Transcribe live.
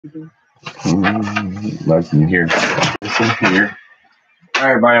Like you hear. Listen here. All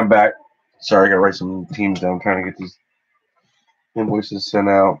right, everybody, I'm back. Sorry, I got to write some teams down. I'm trying to get these invoices sent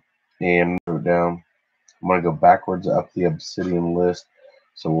out and wrote down. I'm going to go backwards up the Obsidian list.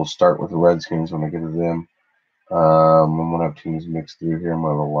 So we'll start with the Redskins when I get to them. I'm going to have teams mixed through here. I'm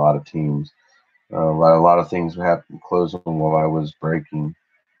going to have a lot of teams. A lot of things happened closing while I was breaking.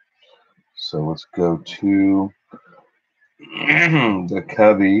 So let's go to the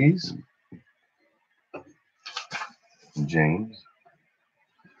Cubbies. James.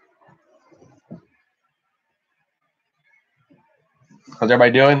 How's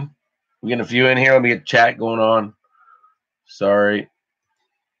everybody doing? We getting a few in here. Let me get chat going on. Sorry.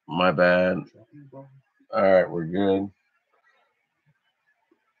 My bad. All right, we're good.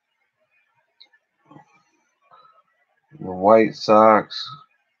 The White Sox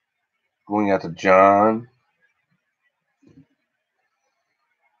going out to John.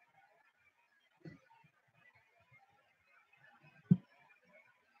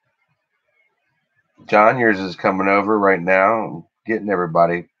 John, yours is coming over right now. I'm getting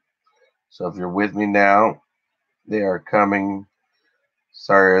everybody. So if you're with me now, they are coming.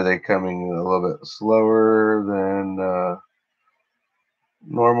 Sorry, are they coming a little bit slower than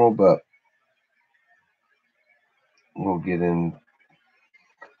normal, but we'll get in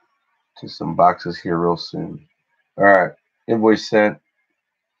to some boxes here real soon. All right, invoice sent.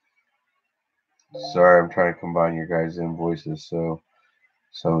 Sorry, I'm trying to combine your guys' invoices. So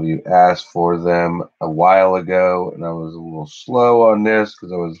some of you asked for them a while ago, and I was a little slow on this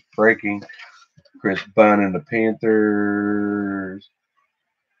because I was breaking. Chris Bunn and the Panthers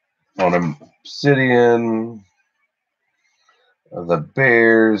on Obsidian. The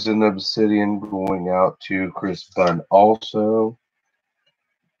Bears and Obsidian going out to Chris Bunn also.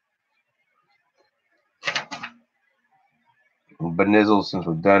 Benizzle, since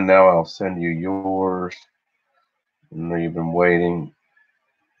we're done now, I'll send you yours. I know you've been waiting.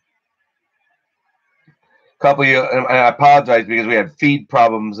 Couple of you, and I apologize because we had feed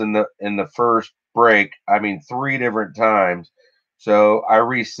problems in the first break. I mean, 3 different times. So I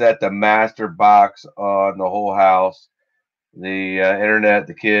reset the master box on the whole house. The internet,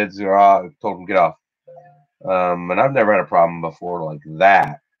 the kids are all told them get off. And I've never had a problem before like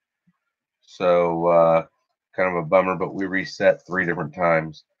that. So kind of a bummer, but we reset 3 different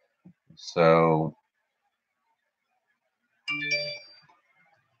times. So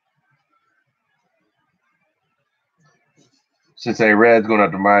Cincinnati Reds going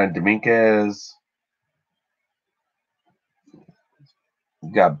out to Ryan Dominguez.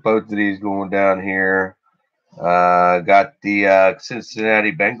 Got both of these going down here. Got the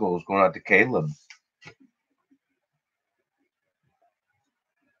Cincinnati Bengals going out to Caleb.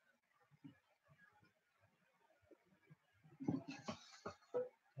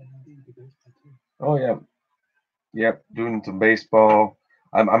 Oh yeah, yep. Doing some baseball.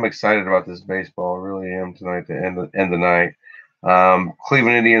 I'm excited about this baseball. I really am tonight to end the night.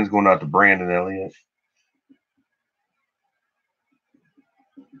 Cleveland Indians going out to Brandon Elliott.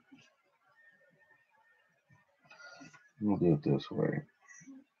 We'll do it this way.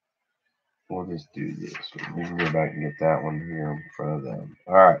 We'll just do this. We can go back and get that one here in front of them.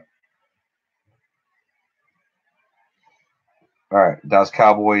 All right. All right. Dallas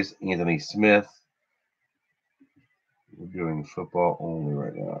Cowboys, Anthony Smith. We're doing football only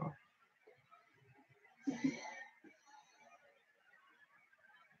right now.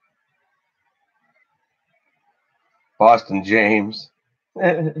 Boston James.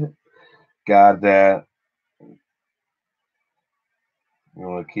 Got that. We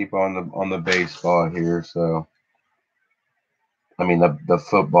want to keep on the baseball here, so I mean the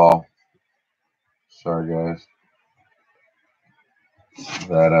football. Sorry guys.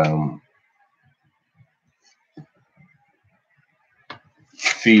 That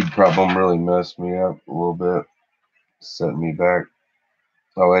feed problem really messed me up a little bit. Set me back.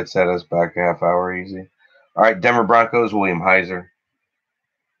 Oh, it set us back a half hour easy. All right, Denver Broncos, William Heiser.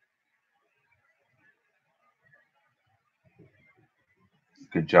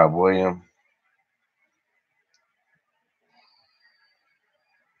 Good job, William.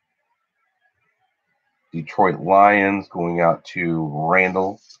 Detroit Lions going out to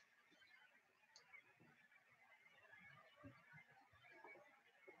Randall.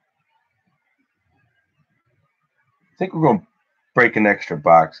 I think we're going to break an extra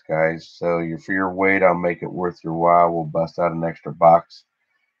box, guys. So for your weight, I'll make it worth your while. We'll bust out an extra box.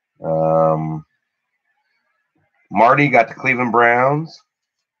 Marty got the Cleveland Browns.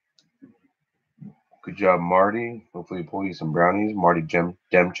 Good job, Marty. Hopefully, pull you some brownies. Marty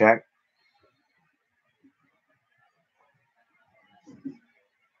Demchak.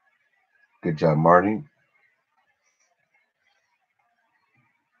 Good job, Marty.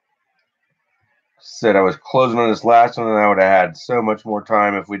 Said I was closing on this last one, and I would have had so much more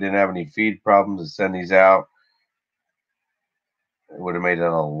time if we didn't have any feed problems to send these out. It would have made it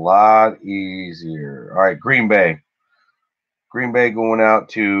a lot easier. All right, Green Bay. Green Bay going out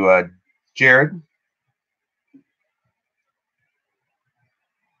to Jared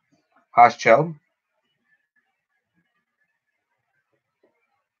Hoscheld.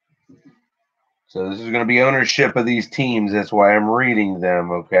 So this is going to be ownership of these teams. That's why I'm reading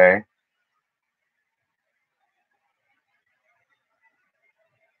them, okay?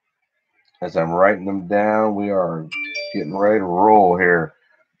 As I'm writing them down, we are getting ready to roll here.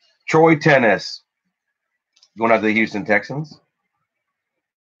 Troy Tennis going out to the Houston Texans.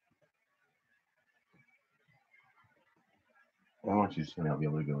 I want you to see I'll be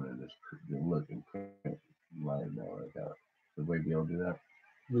able to go into this look and print line now like that. Would we be able to do that?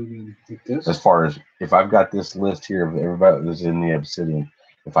 Like this? As far as if I've got this list here of everybody that's in the Obsidian,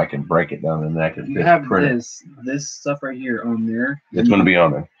 if I can break it down and then I can you have print this stuff right here on there. It's going to be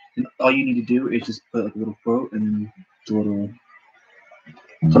on there. And all you need to do is just put like a little quote and a little.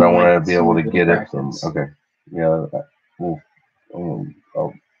 But I want to be able to get it from. Okay, yeah.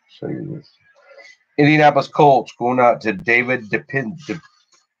 I'll show you this. Indianapolis Colts going out to David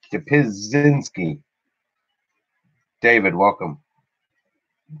Depizinski. David, welcome.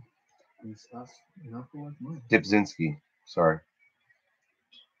 Dipzinski. Sorry.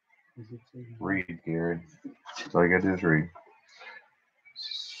 Read, Gary. That's all you got to do is read.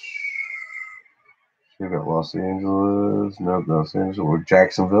 We got Los Angeles. Nope, Los Angeles. We're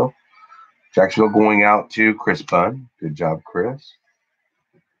Jacksonville. Jacksonville going out to Chris Bunn. Good job, Chris.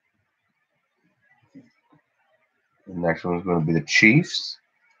 The next one is going to be the Chiefs.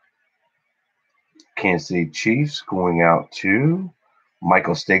 Kansas City Chiefs going out to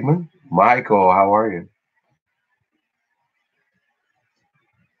Michael Stigman. Michael, how are you?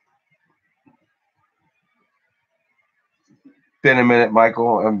 Been a minute,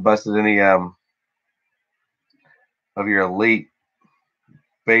 Michael. I haven't busted any of your elite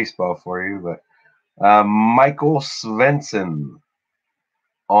baseball for you, but Michael Svensson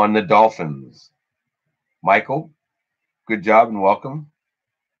on the Dolphins. Michael, good job and welcome.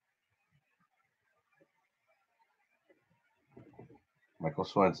 Michael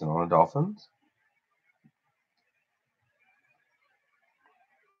Swenson on the Dolphins.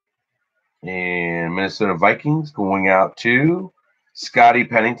 And Minnesota Vikings going out to Scotty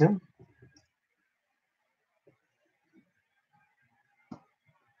Pennington.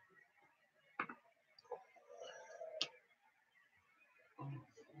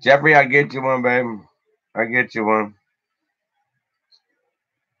 Jeffrey, I get you one, baby. I get you one.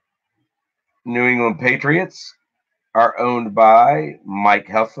 New England Patriots are owned by Mike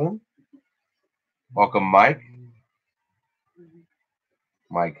Heflin. Welcome, Mike.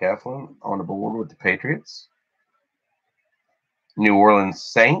 Mike Heflin on the board with the Patriots. New Orleans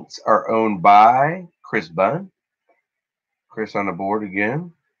Saints are owned by Chris Bunn. Chris on the board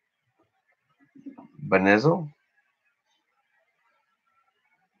again. Benizzle.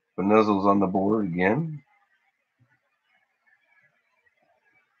 Benizzle's on the board again.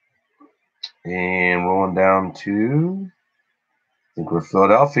 And rolling down to, I think we're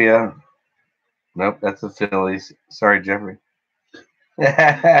Philadelphia. Nope, that's the Phillies. Sorry, Jeffrey.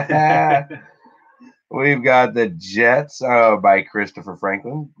 We've got the Jets by Christopher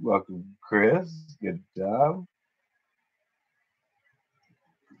Franklin. Welcome, Chris. Good job.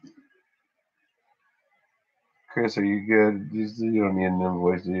 Chris, are you good? You don't need an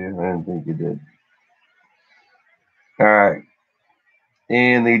invoice, do you? I didn't think you did. All right.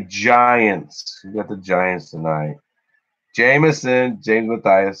 And the Giants. We got the Giants tonight. James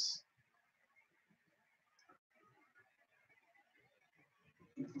Matthias.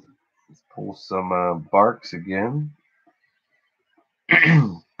 Let's pull some Barks again.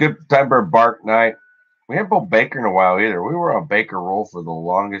 Good time for a Bark night. We haven't pulled Baker in a while either. We were on Baker roll for the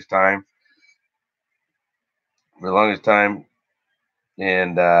longest time.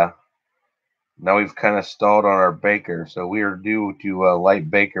 And now we've kind of stalled on our Baker. So we are due to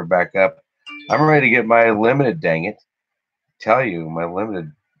light Baker back up. I'm ready to get my limited, dang it. Tell you, my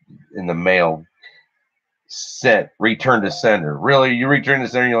limited in the mail. Return to sender. Really? You return to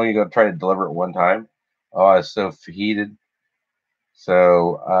sender, you only got to try to deliver it one time? Oh, I was so heated.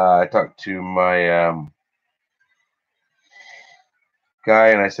 So I talked to my guy,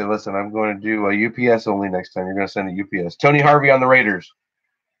 and I said, listen, I'm going to do a UPS only next time. You're going to send a UPS. Tony Harvey on the Raiders.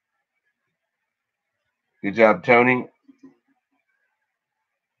 Good job, Tony.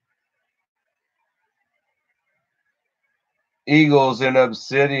 Eagles and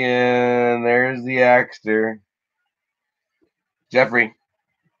Obsidian. There's the Axter. Jeffrey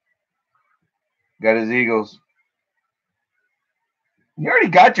got his Eagles. You already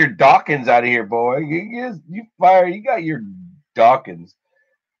got your Dawkins out of here, boy. You fire. You got your Dawkins.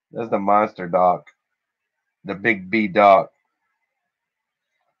 That's the monster Doc. The big B Doc.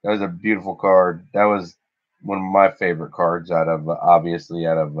 That was a beautiful card. That was one of my favorite cards out of, obviously,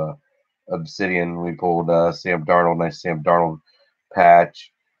 out of Obsidian. We pulled Sam Darnold, nice Sam Darnold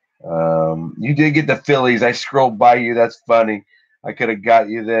patch. You did get the Phillies. I scrolled by you. That's funny. I could have got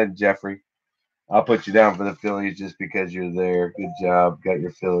you then, Jeffrey. I'll put you down for the Phillies just because you're there. Good job. Got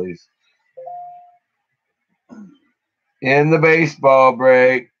your Phillies. In the baseball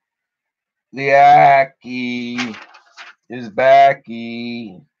break, the Aki is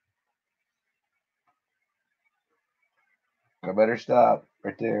backy. I better stop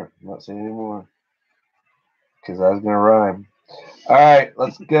right there. I'm not saying anymore because I was going to rhyme. All right,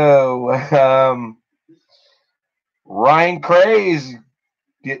 let's go. Ryan Craze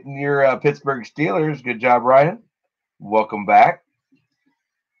getting your Pittsburgh Steelers. Good job, Ryan. Welcome back.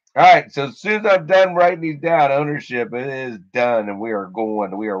 All right, so as soon as I'm done writing these down, ownership, it is done, and we are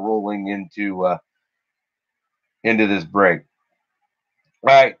rolling into this break. All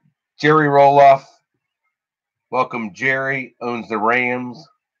right, Jerry Roloff. Welcome, Jerry. Owns the Rams.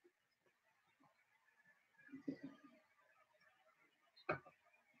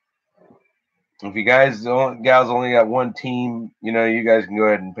 If you gals only got one team, you guys can go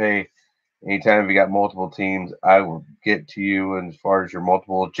ahead and pay anytime. If you got multiple teams, I will get to you. And as far as your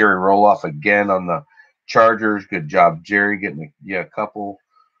multiple, Jerry Roloff again on the Chargers. Good job, Jerry, getting a couple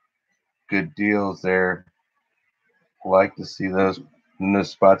good deals there. Like to see those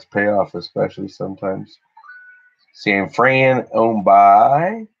spots pay off, especially sometimes. San Fran, owned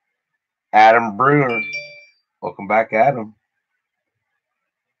by Adam Bruner. Welcome back, Adam.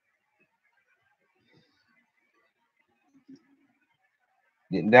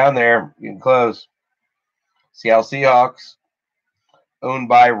 Getting down there, getting close. Seattle Seahawks, owned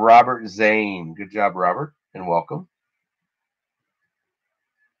by Robert Zane. Good job, Robert, and welcome.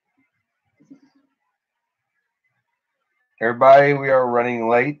 Everybody, we are running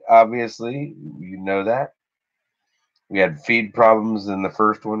late, obviously. You know that. We had feed problems in the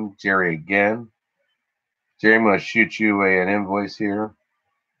first one. Jerry again. Jerry, I'm going to shoot you an invoice here.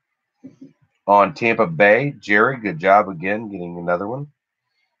 On Tampa Bay, Jerry, good job again getting another one.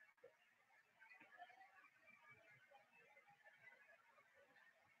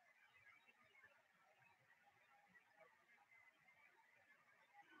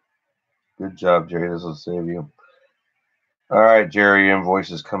 Good job, Jerry. This will save you. All right, Jerry, invoice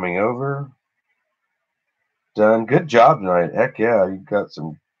is coming over. Done. Good job tonight. Heck yeah, you got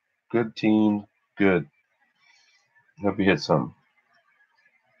some good teams. Good. Hope you hit some.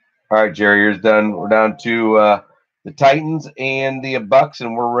 All right, Jerry, yours done. We're down to the Titans and the Bucks,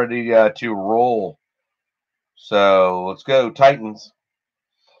 and we're ready to roll. So let's go, Titans.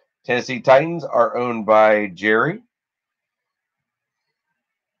 Tennessee Titans are owned by Jerry.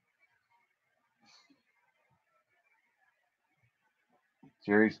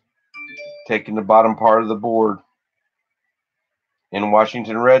 Jerry's taking the bottom part of the board. And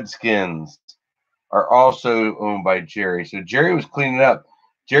Washington Redskins are also owned by Jerry. So Jerry was cleaning up.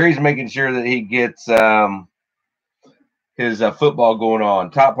 Jerry's making sure that he gets his football going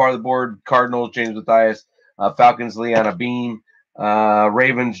on. Top part of the board, Cardinals, James Mathias. Falcons, Leanna Bean.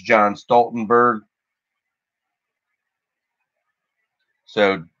 Ravens, John Stoltenberg.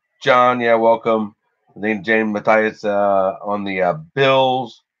 So, John, yeah, welcome. Then James Mathias on the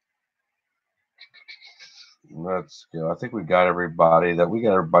Bills. Let's go. I think we got everybody. We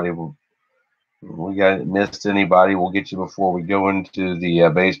got missed anybody. We'll get you before we go into the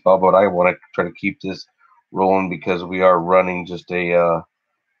baseball, but I want to try to keep this rolling because we are running just a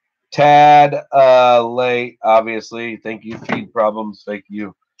tad late, obviously. Thank you, feed problems. Thank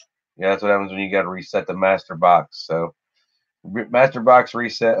you. Yeah, that's what happens when you got to reset the master box. So, master box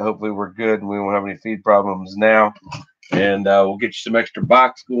reset. Hopefully, we're good and we won't have any feed problems now. And we'll get you some extra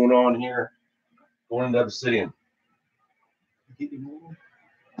box going on here. Going into Obsidian.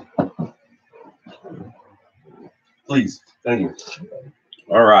 Please. Thank you.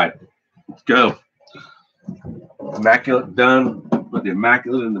 All right. Let's go. Immaculate done. Put the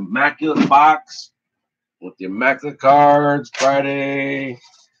immaculate in the immaculate box. With the immaculate cards. Friday.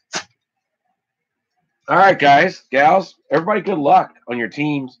 All right, guys, gals. Everybody, good luck on your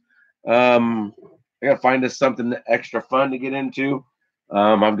teams. I got to find us something extra fun to get into.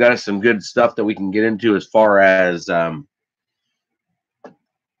 I've got some good stuff that we can get into as far as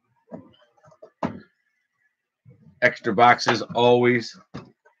Extra boxes always.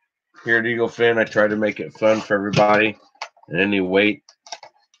 Here at Eagle Fin, I try to make it fun for everybody. And any weight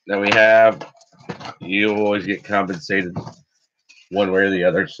that we have, you always get compensated one way or the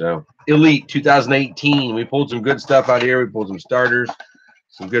other. So, Elite 2018. We pulled some good stuff out here. We pulled some starters,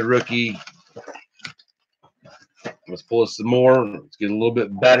 some good rookie. Let's pull some more. Let's get a little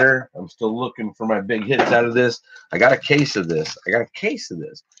bit better. I'm still looking for my big hits out of this. I got a case of this.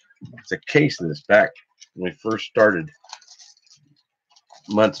 It's a case of this back when we first started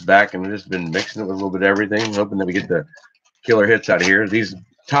months back, and we've just been mixing it with a little bit of everything, hoping that we get the killer hits out of here. These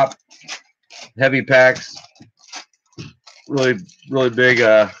top heavy packs, really big.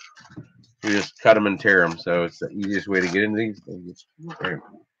 You just cut them and tear them, so it's the easiest way to get into these.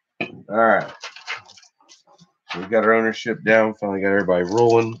 All right. We got our ownership down. Finally got everybody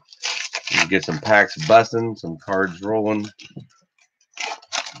rolling. We can get some packs busting, some cards rolling.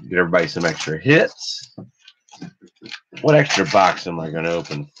 Get everybody some extra hits. What extra box am I going to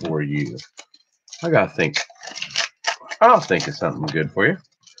open for you? I got to think. I'll think of something good for you.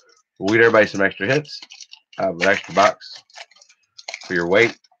 We'll get everybody some extra hits. I have an extra box for your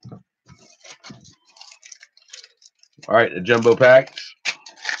weight. All right, the jumbo packs.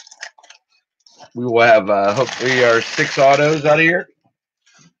 We will have hopefully our 6 autos out of here.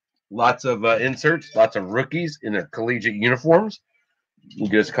 Lots of inserts, lots of rookies in their collegiate uniforms. We'll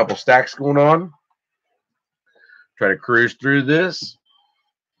get us a couple stacks going on. Try to cruise through this.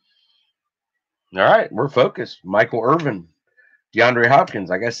 All right, we're focused. Michael Irvin, DeAndre Hopkins.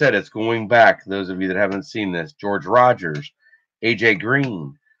 Like I said, it's going back. Those of you that haven't seen this, George Rogers, AJ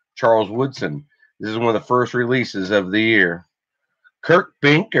Green, Charles Woodson. This is one of the first releases of the year. Kirk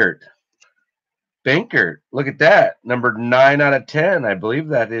Binkert. Look at that. Number 9 out of 10. I believe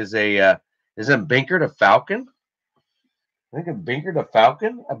that is a, isn't Binkert a Falcon? I think Binkert a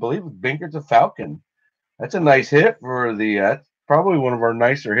Falcon. I believe Binkert's a Falcon. That's a nice hit for the, that's probably one of our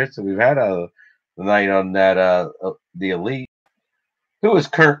nicer hits that we've had out of the night on that, the Elite. Who was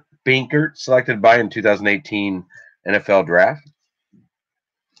Kirk Binkert selected by in 2018 NFL Draft?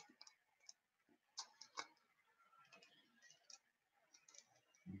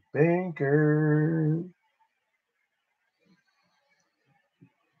 Binkert.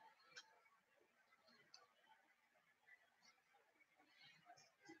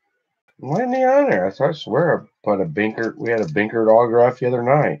 Why isn't he on there? I swear I put a Binkert. We had a Binkert autograph the other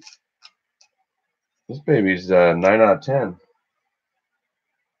night. This baby's 9 out of 10.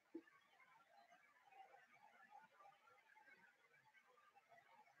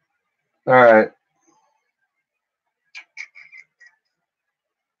 All right.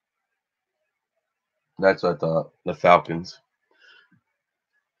 That's what I thought. The Falcons.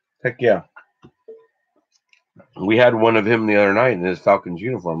 Heck yeah. We had one of him the other night in his Falcons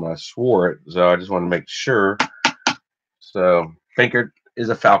uniform. I swore it, so I just want to make sure. So, Binkert is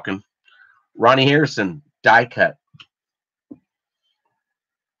a Falcon. Ronnie Harrison, die cut.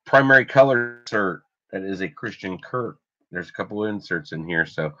 Primary color insert. That is a Christian Kirk. There's a couple of inserts in here,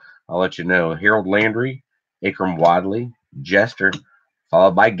 so I'll let you know. Harold Landry, Akram Wadley, Jester,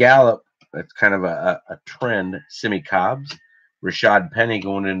 followed by Gallup. That's kind of a trend. Simi Cobbs, Rashad Penny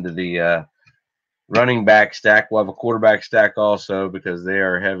going into the running back stack. We'll have a quarterback stack also because they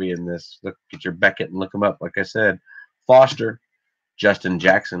are heavy in this. Look at your Beckett and look them up. Like I said, Foster, Justin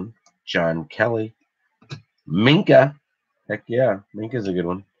Jackson, John Kelly, Minka. Heck yeah, Minka's a good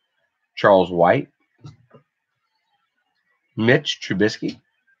one. Charles White, Mitch Trubisky,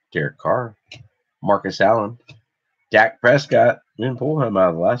 Derek Carr, Marcus Allen, Dak Prescott. We didn't pull him out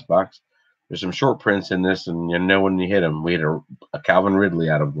of the last box. There's some short prints in this, and you know when you hit him. We had a Calvin Ridley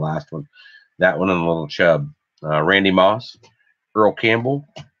out of the last one. That one and a little Chubb. Randy Moss, Earl Campbell.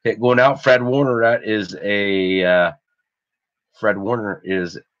 Hit going out. Fred Warner. That is a Fred Warner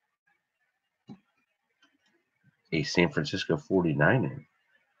is a San Francisco 49er.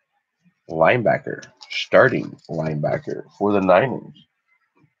 Linebacker. Starting linebacker for the Niners.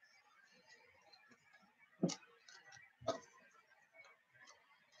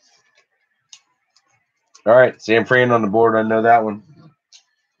 All right, Sam Fran on the board. I know that one.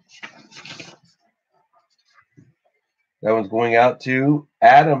 That one's going out to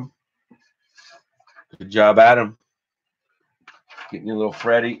Adam. Good job, Adam. Getting your little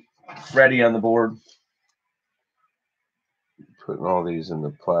Freddie on the board. Putting all these in the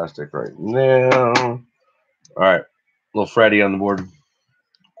plastic right now. All right, little Freddie on the board.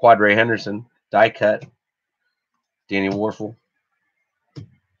 Quadre Henderson, die cut. Danny Warfel,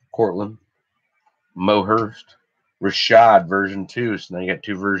 Cortland, Mo Hurst, Rashad version 2. So now you got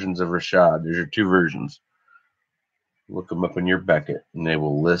 2 versions of Rashad. There's your 2 versions. Look them up in your Beckett, and they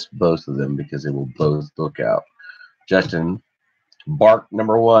will list both of them because they will both book out. Justin. Bark,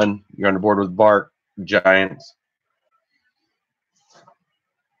 number 1. You're on the board with Bark, Giants.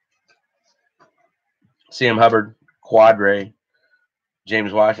 Sam Hubbard, Quadre.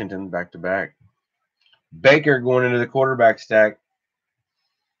 James Washington, back-to-back. Baker going into the quarterback stack.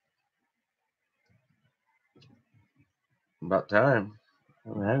 About time. I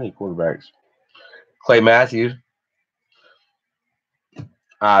don't have any quarterbacks. Clay Matthews.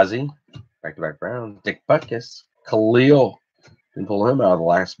 Ozzie. Back-to-back Browns. Dick Butkus. Khalil. Didn't pull him out of the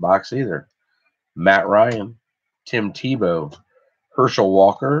last box either. Matt Ryan. Tim Tebow. Herschel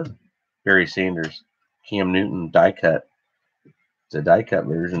Walker. Barry Sanders. Cam Newton. Die cut. It's a die cut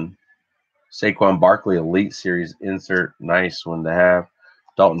version. Saquon Barkley Elite Series insert. Nice one to have.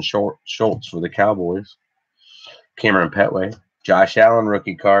 Dalton Schultz for the Cowboys. Cameron Petway. Josh Allen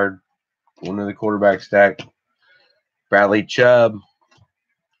rookie card. One of the quarterback stack. Bradley Chubb.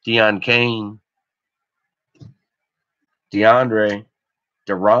 Deion Kane. DeAndre.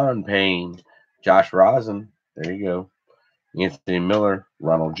 Deron Payne. Josh Rosen. There you go. Anthony Miller.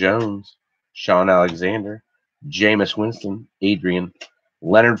 Ronald Jones. Sean Alexander. Jameis Winston. Adrian.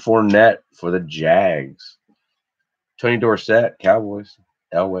 Leonard Fournette for the Jags. Tony Dorsett. Cowboys.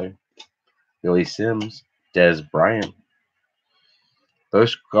 Elway. Billy Sims. Dez Bryant. Bo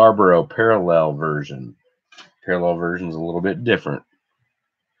Scarborough parallel version. Parallel version's a little bit different.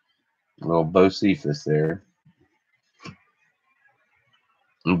 A little Bo Cephas there.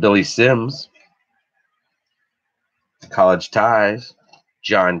 And Billy Sims. College ties.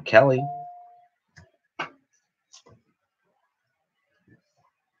 John Kelly.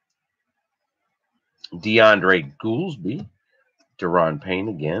 DeAndre Goolsby. Deron Payne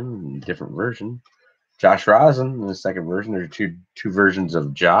again, different version. Josh Rosen in the second version. There's two versions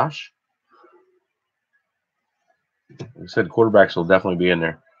of Josh. Like I said, quarterbacks will definitely be in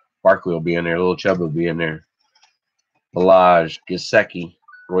there. Barkley will be in there. Little Chubb will be in there. Balaj, Gesicki,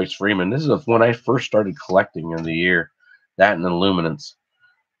 Royce Freeman. This is when I first started collecting in the year. That and the Luminance.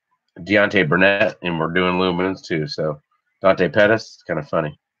 Deontay Burnett, and we're doing Luminance too. So Dante Pettis, it's kind of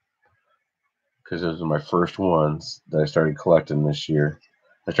funny. Because those are my first ones that I started collecting this year.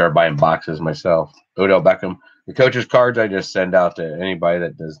 I started buying boxes myself. Odell Beckham. The coach's cards I just send out to anybody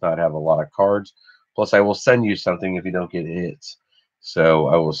that does not have a lot of cards. Plus, I will send you something if you don't get hits. So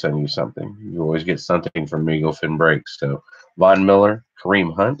I will send you something. You always get something from me. Go Fin Breaks. So Von Miller,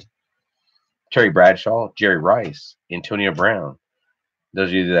 Kareem Hunt, Terry Bradshaw, Jerry Rice, Antonio Brown. Those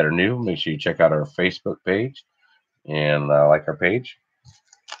of you that are new, make sure you check out our Facebook page and like our page.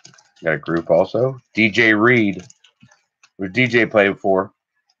 Got a group also. DJ Reed. Who's DJ played for?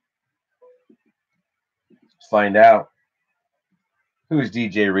 Let's find out. Who is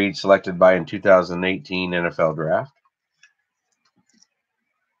DJ Reed selected by in 2018 NFL Draft?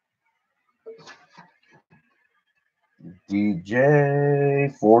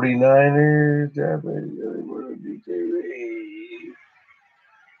 DJ 49ers. DJ Reed.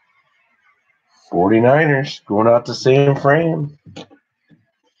 49ers going out to San Fran.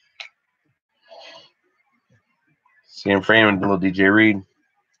 Sam Fran and little DJ Reed.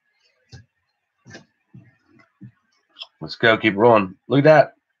 Let's go. Keep rolling. Look at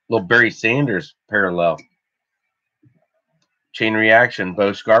that. Little Barry Sanders parallel. Chain reaction.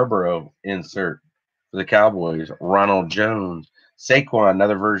 Bo Scarborough insert for the Cowboys. Ronald Jones. Saquon.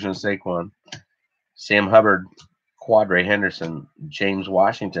 Another version of Saquon. Sam Hubbard. Quadre Henderson. James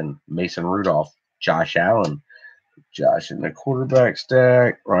Washington. Mason Rudolph. Josh Allen. Josh in the quarterback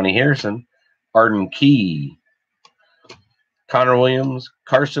stack. Ronnie Harrison. Arden Key. Connor Williams,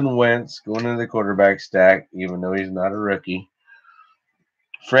 Carson Wentz going into the quarterback stack, even though he's not a rookie.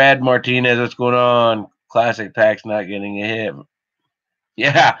 Fred Martinez, what's going on? Classic packs not getting a hit.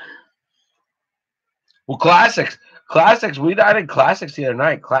 Yeah. Well, classics. I did classics the other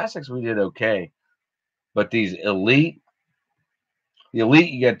night. Classics, we did okay. But these elite,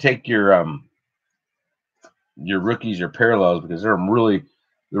 you got to take your rookies, your parallels, because they're really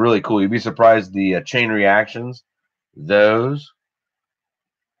cool. You'd be surprised the chain reactions. Those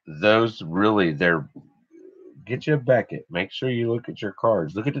really, they're get you a Beckett. Make sure you look at your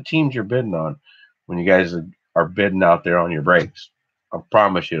cards. Look at the teams you're bidding on when you guys are bidding out there on your breaks. I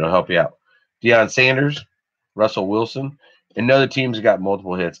promise you it'll help you out. Deion Sanders, Russell Wilson, and know the teams that got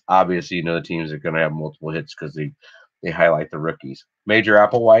multiple hits. Obviously, you know the teams are going to have multiple hits because they highlight the rookies. Major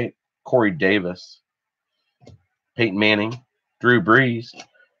Applewhite, Corey Davis, Peyton Manning, Drew Brees,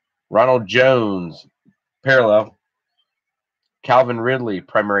 Ronald Jones, parallel. Calvin Ridley,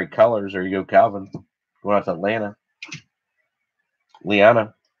 primary colors. There you go, Calvin. Going out to Atlanta.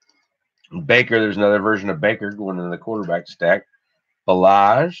 Liana. Baker, there's another version of Baker going into the quarterback stack.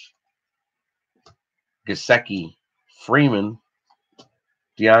 Balaj. Gesicki. Freeman,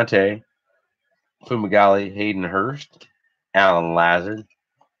 Deontay, Fumagalli, Hayden Hurst, Alan Lazard,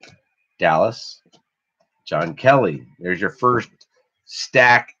 Dallas, John Kelly. There's your first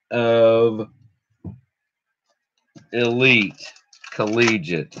stack of Elite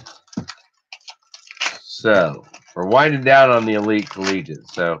Collegiate. So we're winding down on the Elite Collegiate.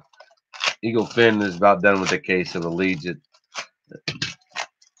 So Eagle Finn is about done with the case of Elite.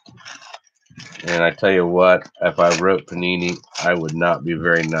 And I tell you what, if I wrote Panini, I would not be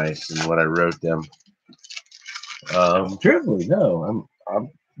very nice in what I wrote them. Truthfully, no, I've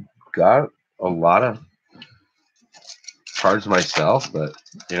got a lot of cards myself, but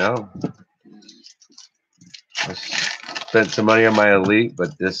you know, I spent some money on my Elite,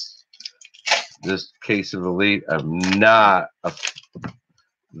 but this case of Elite, I'm not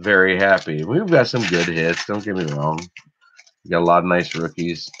very happy. We've got some good hits. Don't get me wrong. You got a lot of nice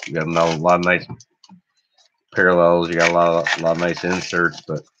rookies. You got a lot of nice parallels. You got a lot of nice inserts,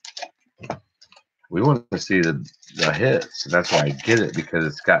 but we want to see the hits. And that's why I get it, because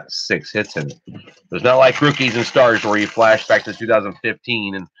it's got 6 hits in it. It's not like Rookies and Stars where you flash back to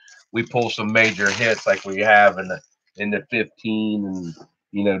 2015 and we pull some major hits like we have in the 15 and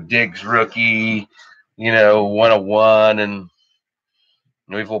you know Diggs rookie, you know 101, and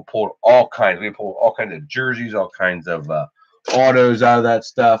we've pulled all kinds. We pulled all kinds of jerseys, all kinds of autos out of that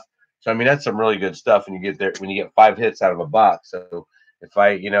stuff. So I mean that's some really good stuff. And you get there when you get 5 hits out of a box. So if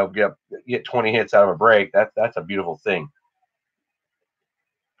I get 20 hits out of a break, that's a beautiful thing.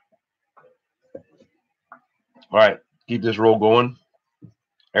 All right, keep this roll going.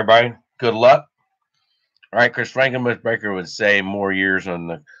 Everybody, good luck. All right, Chris Frankenmuth-Baker would say more years on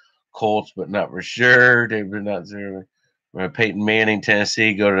the Colts, but not for sure. David not zero. Peyton Manning,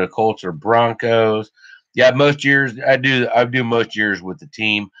 Tennessee, go to the Colts or Broncos. Yeah, most years I do most years with the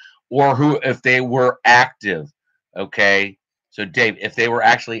team, or who if they were active. Okay, so Dave, if they were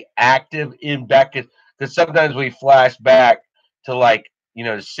actually active in back, because sometimes we flash back to like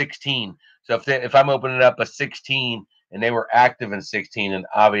 16. So if I'm opening up a 16 and they were active in 16, and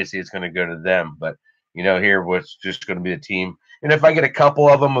obviously it's going to go to them, but here what's just going to be a team. And if I get a couple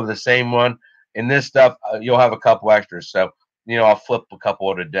of them of the same one in this stuff, you'll have a couple extras. So, I'll flip a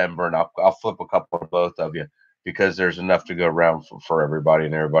couple to Denver, and I'll flip a couple to both of you, because there's enough to go around for everybody,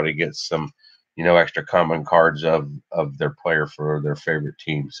 and everybody gets some, extra common cards of their player for their favorite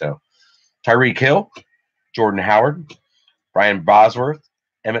team. So Tyreek Hill, Jordan Howard, Brian Bosworth,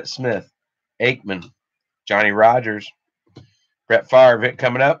 Emmitt Smith, Aikman, Johnny Rogers, Brett Favre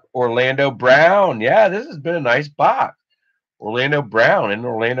coming up. Orlando Brown. Yeah, this has been a nice box. Orlando Brown. Isn't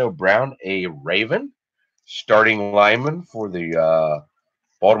Orlando Brown a Raven? Starting lineman for the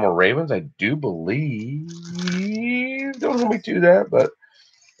Baltimore Ravens, I do believe. Don't hold me to that, but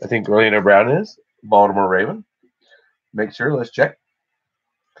I think Orlando Brown is Baltimore Raven. Make sure. Let's check.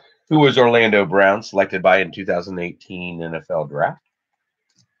 Who was Orlando Brown selected by in 2018 NFL Draft?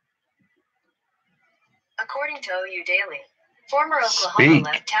 According to OU Daily, former Oklahoma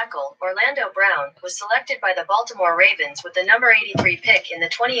left tackle Orlando Brown was selected by the Baltimore Ravens with the number 83 pick in the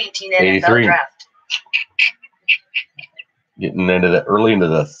 2018 NFL Draft. Getting early into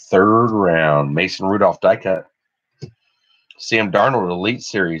the 3rd round. Mason Rudolph die cut. Sam Darnold Elite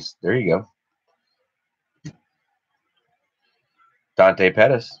Series. There you go. Dante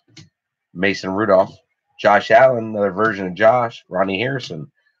Pettis. Mason Rudolph. Josh Allen, another version of Josh. Ronnie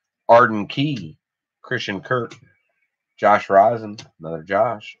Harrison. Arden Key. Christian Kirk. Josh Rosen, another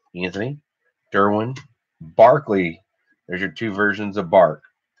Josh. Anthony. Derwin. Barkley. There's your 2 versions of Bark.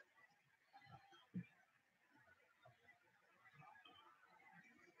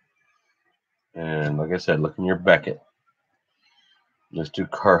 And like I said, look in your Beckett. Those 2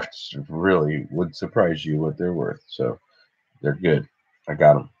 cards really would surprise you what they're worth. So they're good. I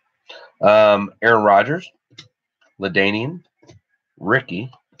got them. Aaron Rodgers, LaDainian,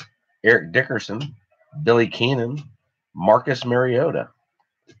 Ricky, Eric Dickerson, Billy Keenan, Marcus Mariota,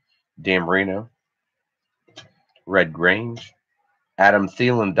 Dan Marino, Red Grange, Adam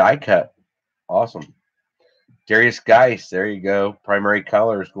Thielen die cut. Awesome. Darius Geis, there you go. Primary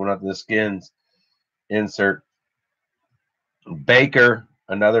colors going up to the skins. Insert. Baker,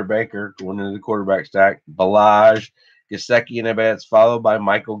 another Baker going into the quarterback stack. Balaj, Gesicki in advance, followed by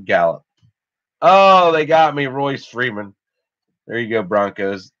Michael Gallup. Oh, they got me. Royce Freeman. There you go,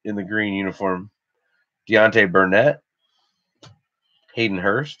 Broncos in the green uniform. Deontay Burnett, Hayden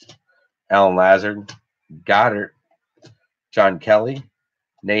Hurst, Alan Lazard, Goddard, John Kelly,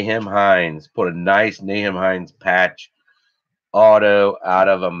 Naheem Hines. Put a nice Naheem Hines patch auto out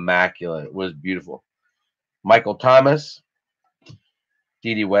of Immaculate. It was beautiful. Michael Thomas,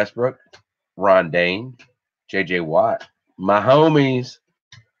 D.D. Westbrook, Ron Dane, J.J. Watt. My homies.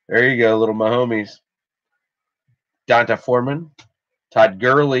 There you go, little my homies. Donta Foreman. Todd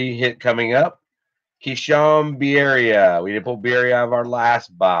Gurley hit coming up. Keyshawn Bierria. We did pull Bierria out of our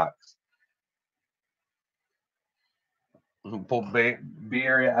last box. We pulled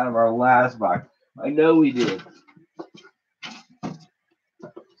Bierria out of our last box. I know we did.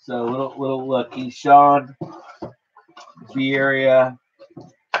 So little Keyshawn Bierria.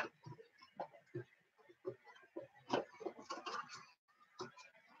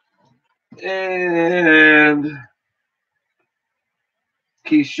 And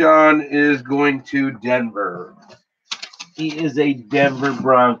Keyshawn is going to Denver. He is a Denver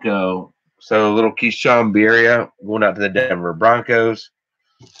Bronco. So little Keyshawn Bierria going out to the Denver Broncos.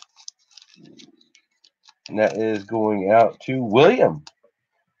 And that is going out to William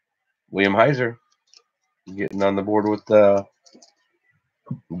Heiser. Getting on the board with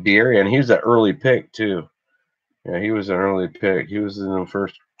Bierria. And he was an early pick, too. Yeah, he was an early pick. He was in the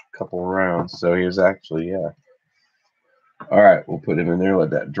first couple rounds. So he was actually, yeah. All right, we'll put him in there. Let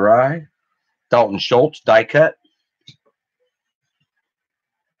that dry. Dalton Schultz, die cut.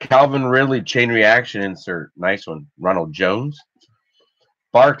 Calvin Ridley, chain reaction insert. Nice one. Ronald Jones.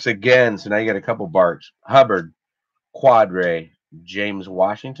 Barks again. So now you got a couple Barks. Hubbard, Quadre, James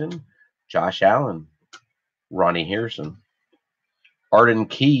Washington, Josh Allen, Ronnie Harrison, Arden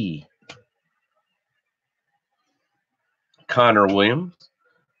Key, Connor Williams,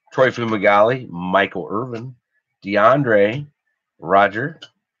 Troy Fumagalli, Michael Irvin, DeAndre, Roger,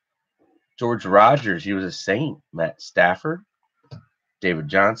 George Rogers, he was a Saint, Matt Stafford, David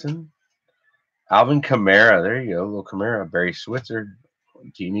Johnson, Alvin Kamara, there you go, little Kamara, Barry Switzer,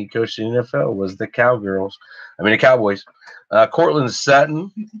 team he coached in the NFL was the Cowboys. Cortland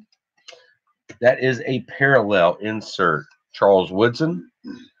Sutton, that is a parallel insert. Charles Woodson,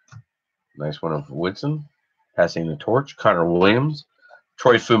 nice one of Woodson, passing the torch. Connor Williams,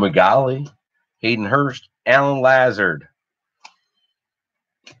 Troy Fumagalli, Hayden Hurst, Alan Lazard.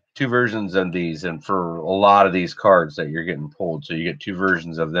 Two versions of these, and for a lot of these cards that you're getting pulled, so you get two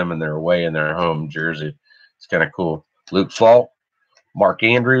versions of them in their away and their home jersey. It's kind of cool. Luke Falk, Mark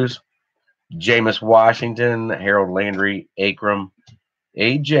Andrews, Jameis Washington, Harold Landry, Akram,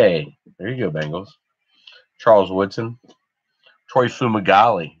 AJ. There you go, Bengals. Charles Woodson, Troy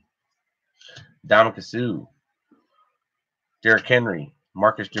Fumagalli, Dominic Sue, Derrick Henry,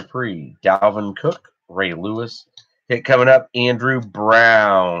 Marcus Dupree, Dalvin Cook, Ray Lewis. Hit coming up, Andrew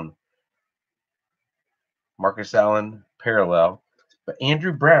Brown. Marcus Allen, parallel. But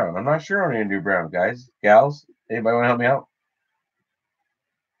Andrew Brown, I'm not sure on Andrew Brown, guys. Gals, anybody want to help me out?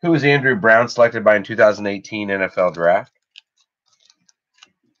 Who was Andrew Brown selected by in 2018 NFL Draft?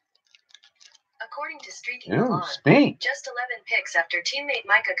 According to Streaking the Lawn, speak. Just 11 picks after teammate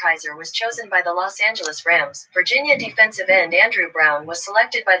Micah Kaiser was chosen by the Los Angeles Rams, Virginia defensive end Andrew Brown was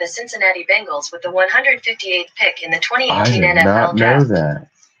selected by the Cincinnati Bengals with the 158th pick in the 2018 NFL Draft. That.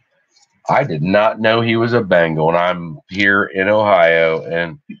 I did not know he was a Bengal, and I'm here in Ohio,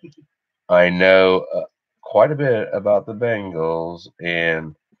 and I know quite a bit about the Bengals,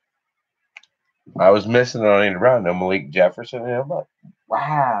 and I was missing on Andrew Brown. No Malik Jefferson, and I'm like,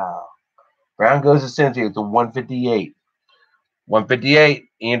 wow. Brown goes to Cincy at the 158. 158,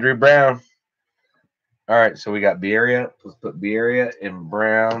 Andrew Brown. All right, so we got Bierria. Let's put Bierria and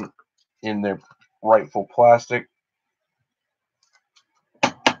Brown in their rightful plastic.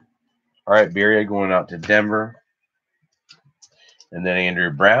 All right, Bierria going out to Denver. And then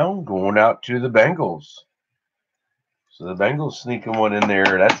Andrew Brown going out to the Bengals. So the Bengals sneaking one in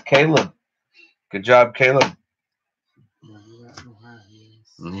there. That's Caleb. Good job, Caleb.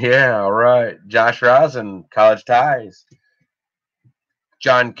 Yeah, all right. Josh Rosen, college ties.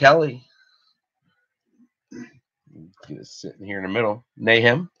 John Kelly. Just sitting here in the middle.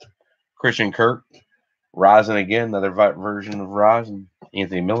 Nahum. Christian Kirk. Rosen again, another version of Rosen.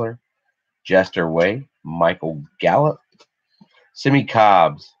 Anthony Miller. Jester Way. Michael Gallup. Simi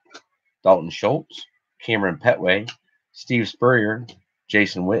Cobbs. Dalton Schultz. Cameron Petway. Steve Spurrier.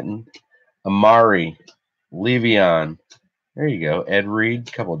 Jason Witten. Amari. Le'Veon. There you go. Ed Reed,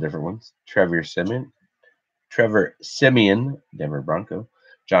 a couple of different ones. Trevor Simeon, Denver Bronco.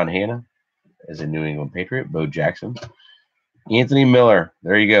 John Hanna as a New England Patriot. Bo Jackson. Anthony Miller.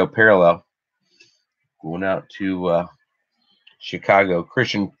 There you go. Parallel. Going out to Chicago.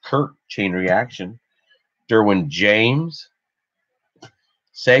 Christian Kirk, chain reaction. Derwin James.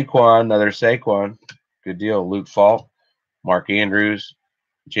 Saquon, another Saquon. Good deal. Luke Falk. Mark Andrews.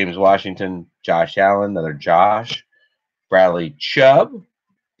 James Washington. Josh Allen, another Josh. Bradley Chubb,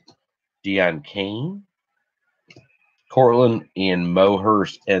 Deion Kane, Cortland, and Mo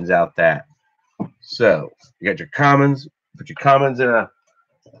Hurst ends out that So you got your commons. Put your commons in a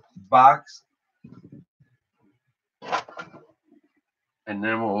box, and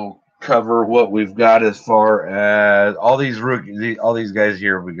then we'll cover what we've got as far as all these rookies, all these guys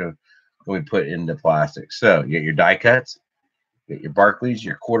here. We put into plastic. So you get your die cuts, you get your Barclays,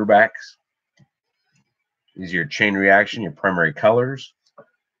 your quarterbacks. These are your chain reaction, your primary colors,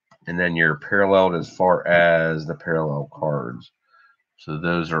 and then your paralleled as far as the parallel cards. So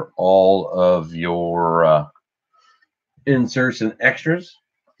those are all of your inserts and extras.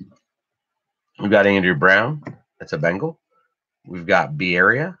 We've got Andrew Brown. That's a Bengal. We've got B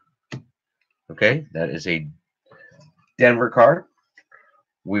area. Okay, that is a Denver card.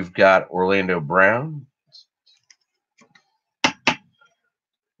 We've got Orlando Brown.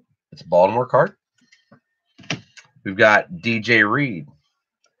 It's a Baltimore card. We've got DJ Reed.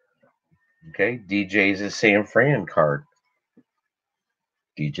 Okay, DJ is a San Fran card.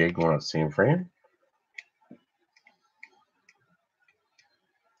 DJ going out to San Fran.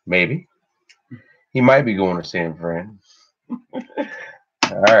 Maybe. He might be going to San Fran.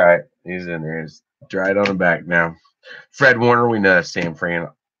 All right, he's in there. He's dried on the back now. Fred Warner, we know that's San Fran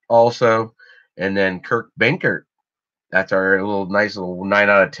also. And then Kirk Benkert. That's our nice little 9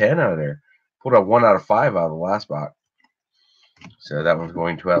 out of 10 out of there. Pulled a 1 out of 5 out of the last box. So that one's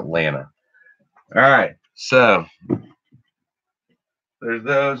going to Atlanta. All right, so there's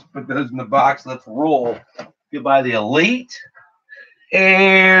those. Put those in the box. Let's roll. Goodbye the Elite.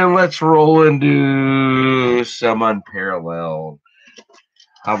 And let's roll into some unparalleled.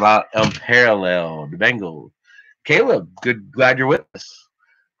 How about unparalleled Bengals? Caleb, glad you're with us.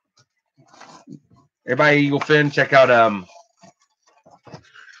 Everybody, Eagle Fin, check out our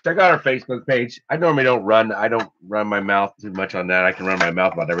Facebook page. I normally don't run my mouth too much on that. I can run my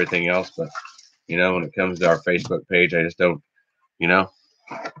mouth about everything else, but when it comes to our Facebook page, I just don't,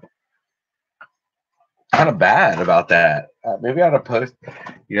 kind of bad about that. Maybe I ought to post,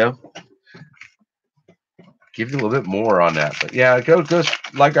 give you a little bit more on that. But yeah, go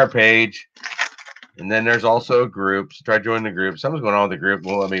like our page. And then there's also a group. So try joining the group. Something's going on with the group.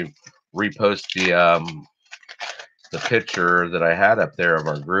 Well, let me repost the picture that I had up there of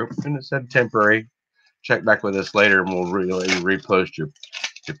our group. And it said temporary. Check back with us later and we'll really repost your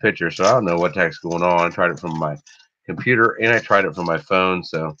picture. So I don't know what the heck's going on. I tried it from my computer and I tried it from my phone.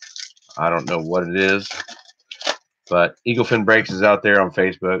 So I don't know what it is. But Eaglefin Breaks is out there on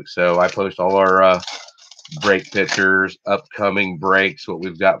Facebook. So I post all our break pictures, upcoming breaks, what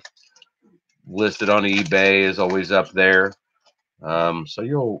we've got listed on eBay is always up there. So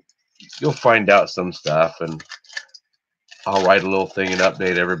you'll find out some stuff, and I'll write a little thing and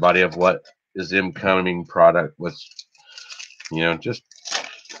update everybody of what is incoming product with, just,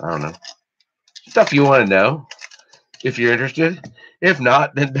 I don't know, stuff you want to know if you're interested. If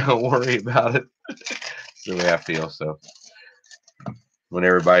not, then don't worry about it. That's the way I feel. So I want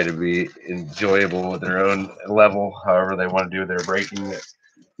everybody to be enjoyable at their own level, however they want to do their breaking. It's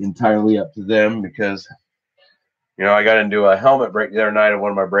entirely up to them because I got into a helmet break the other night of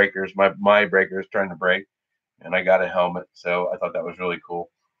one of my breakers. My breaker is trying to break, and I got a helmet, so I thought that was really cool.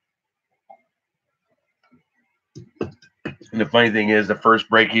 And the funny thing is, the first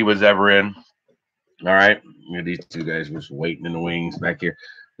break he was ever in. All right, these two guys were just waiting in the wings back here.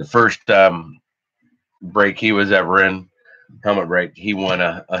 The first break he was ever in, helmet break, he won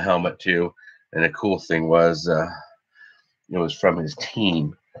a helmet too. And the cool thing was, it was from his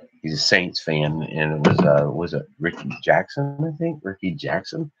team. He's a Saints fan, and it was it Ricky Jackson? I think Ricky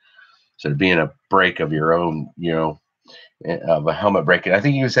Jackson. So to be in a break of your own, of a helmet break, I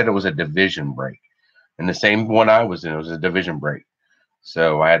think you said it was a division break, and the same one I was in, it was a division break.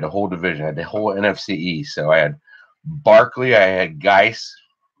 So I had the whole division, I had the whole NFC East. So I had Barkley, I had Geis,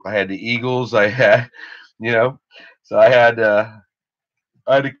 I had the Eagles, I had, so I had a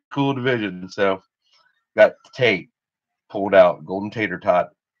cool division. So got Tate pulled out, Golden Tater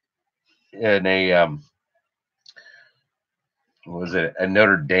Tot. In a was it a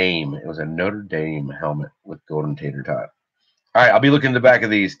Notre Dame? It was a Notre Dame helmet with Golden Tater Tot. All right, I'll be looking at the back of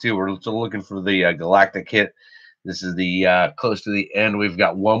these too. We're still looking for the Galactic kit. This is the close to the end. We've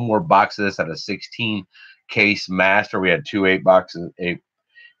got one more box of this at a 16 case master. We had 2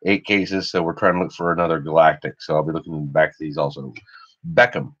 8 cases, so we're trying to look for another Galactic. So I'll be looking at the back of these also.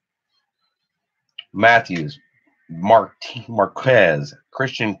 Beckham, Matthews, Marquez,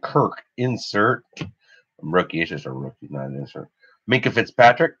 Christian Kirk, insert. Rookie, it's just a rookie, not an insert. Minka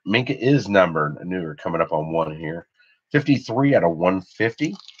Fitzpatrick. Minka is numbered. I knew we were coming up on one here. 53 out of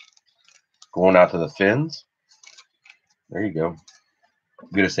 150. Going out to the Fins. There you go. I'm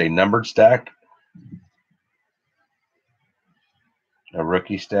going to say numbered stack. A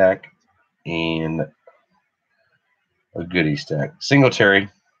rookie stack. and a goodie stack. Singletary,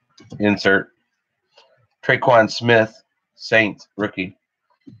 insert. Traquan Smith, Saints, rookie.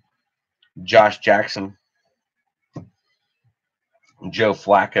 Josh Jackson. Joe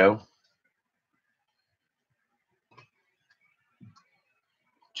Flacco.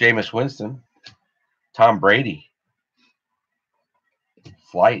 Jameis Winston. Tom Brady.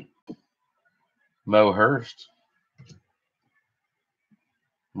 Flight. Mo Hurst.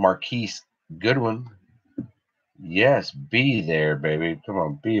 Marquise Goodwin. Yes, be there, baby. Come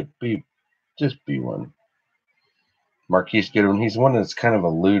on, just be one. Marquise Goodwin. He's one that's kind of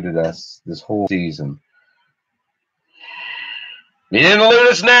eluded us this whole season. He didn't elude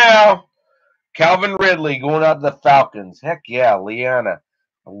us now. Calvin Ridley going out to the Falcons. Heck yeah, Liana.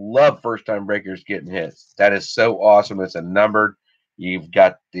 I love first-time breakers getting hits. That is so awesome. It's a numbered. You've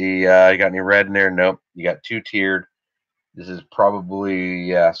got the you got any red in there? Nope. You got two tiered. This is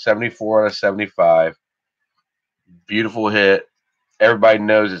probably 74 out of 75. Beautiful hit. Everybody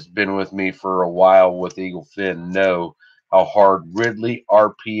knows it's been with me for a while with Eagle Fin. Know how hard Ridley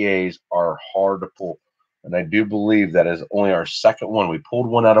RPAs are hard to pull. And I do believe that is only our second one. We pulled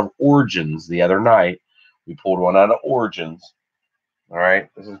one out of Origins the other night. We pulled one out of Origins. All right.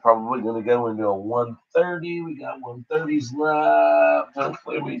 This is probably going to go into a 130. We got 130s left.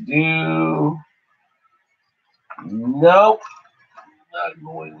 Hopefully we do. Nope. Not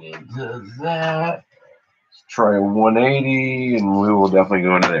going into that. Let's try a 180, and we will definitely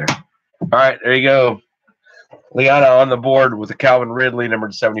go into there. All right. There you go. Liana on the board with the Calvin Ridley,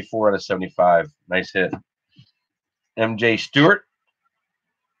 numbered 74 out of 75. Nice hit. MJ Stewart,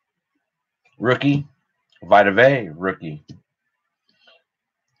 rookie. Vita Vea, rookie.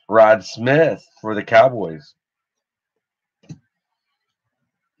 Rod Smith for the Cowboys.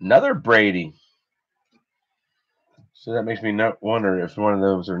 Another Brady. So that makes me wonder if one of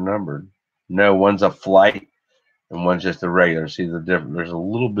those are numbered. No, one's a flight and one's just a regular. See the difference? There's a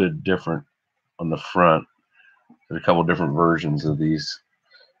little bit different on the front. There's a couple different versions of these.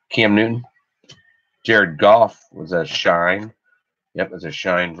 Cam Newton. Jared Goff was a shine. Yep, it's a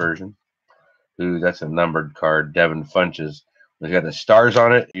shine version. Ooh, that's a numbered card. Devin Funches. It's got the stars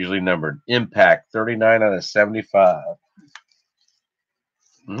on it, usually numbered. Impact, 39 out of 75.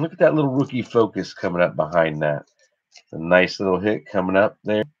 And look at that little rookie focus coming up behind that. A nice little hit coming up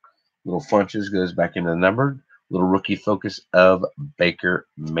there. Little Funches goes back into numbered. Little rookie focus of Baker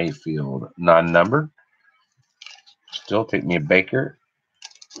Mayfield. Non-numbered. Still take me a Baker.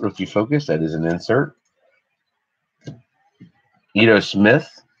 Rookie focus. That is an insert. Ito Smith.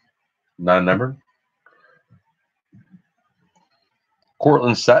 Non-numbered.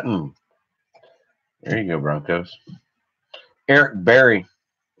 Cortland Sutton. There you go, Broncos. Eric Berry.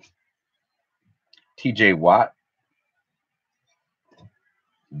 TJ Watt.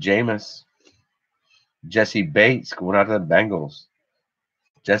 Jameis. Jesse Bates going out to the Bengals.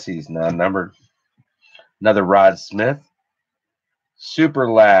 Jesse's non-numbered. Another Rod Smith.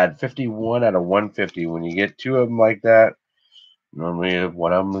 Super Lad, 51 out of 150. When you get two of them like that, normally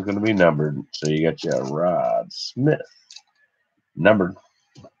one of them is going to be numbered. So you got your Rod Smith. Numbered.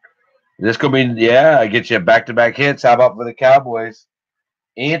 This could be, yeah, I get you back-to-back hits. How about for the Cowboys?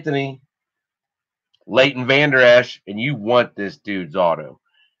 Anthony, Leighton Vander Esch, and you want this dude's auto.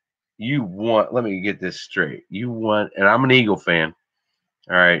 You want, let me get this straight. You want, and I'm an Eagle fan.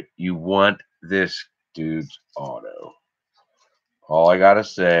 All right, you want this dude's auto. All I got to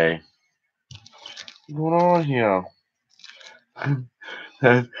say, what's going on here?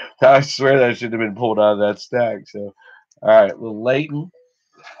 I swear that should have been pulled out of that stack. So, all right, little Leighton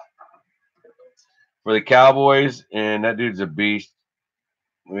for the Cowboys, and that dude's a beast.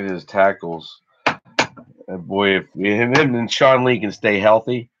 Look at his tackles. That boy, if him and Sean Lee can stay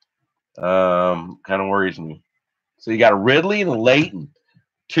healthy, kind of worries me. So you got a Ridley and a Leighton.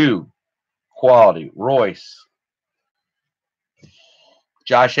 Two. Quality. Royce.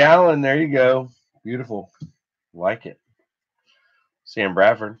 Josh Allen, there you go. Beautiful. Like it. Sam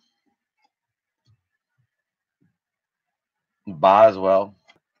Bradford. Boswell.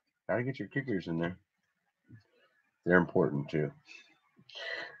 Gotta get your kickers in there. They're important too.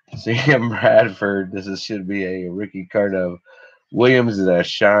 Sam Bradford. This should be a rookie card of Williams. Is a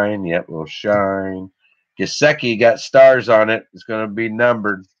shine? Yep, will shine. Gesicki got stars on it. It's going to be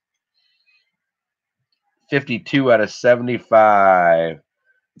numbered. 52 out of 75.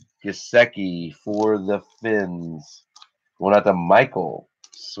 Gesicki for the Finns. Going out to Michael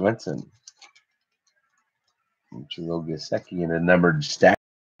Swinson. Get your little Gesicki in a numbered stack.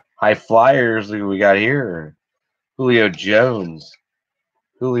 High Flyers, look what we got here. Julio Jones.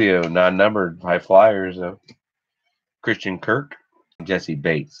 Julio, non-numbered. High Flyers, though. Christian Kirk. Jesse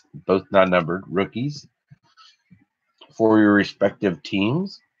Bates. Both non-numbered rookies for your respective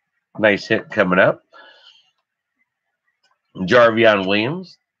teams. Nice hit coming up. Jarvion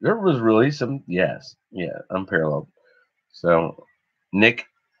Williams. There was really some, yes, yeah, unparalleled. So, Nick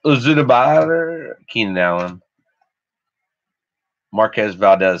Uzunabar, Keenan Allen, Marquez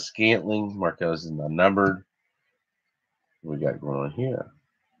Valdez Scantling. Marquez is not numbered. We got going on here.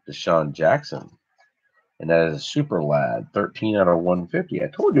 Deshaun Jackson. And that is a super lad. 13 out of 150. I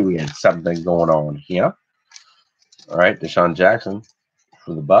told you we had something going on here. All right, Deshaun Jackson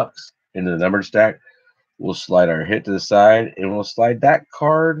for the Bucks into the numbered stack. We'll slide our hit to the side, and we'll slide that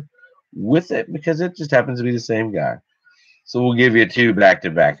card with it because it just happens to be the same guy. So we'll give you 2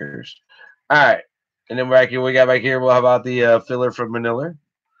 back-to-backers. All right. And then back here, we got back here, well, how about the filler from Manila?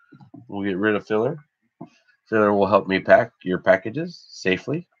 We'll get rid of filler. Filler will help me pack your packages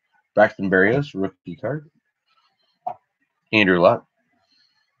safely. Braxton Berrios, rookie card. Andrew Luck.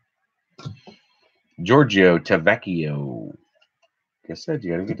 Giorgio Tavecchio. Like I said,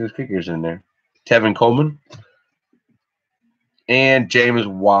 you got to get those kickers in there. Tevin Coleman. And James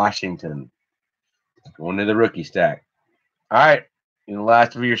Washington. Going to the rookie stack. All right. In the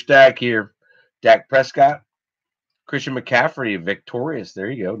last of your stack here, Dak Prescott. Christian McCaffrey, victorious.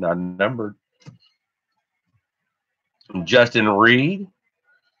 There you go. Not numbered. Justin Reed.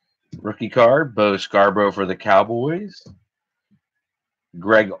 Rookie card. Bo Scarborough for the Cowboys.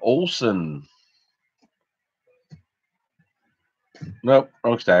 Greg Olson. Nope,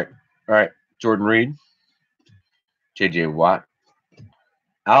 wrong stack. All right, Jordan Reed. J.J. Watt.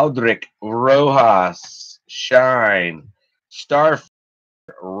 Aldrick Rojas. Shine. Star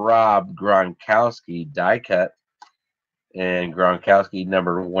Rob Gronkowski. Die cut. And Gronkowski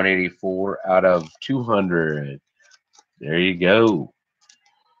number 184 out of 200. There you go.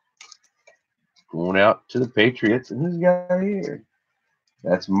 Going out to the Patriots. And this guy here.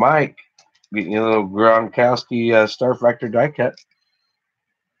 That's Mike. Getting a little Gronkowski Star Factor die cut.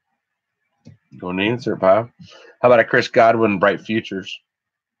 Going to the insert pile. How about a Chris Godwin Bright Futures?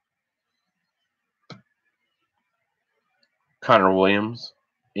 Connor Williams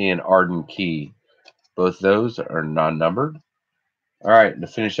and Arden Key. Both those are non-numbered. All right, to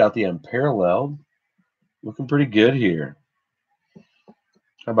finish out the unparalleled, looking pretty good here.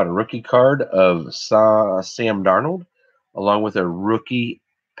 How about a rookie card of Sam Darnold, along with a rookie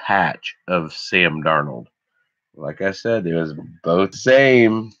patch of Sam Darnold. Like I said, it was both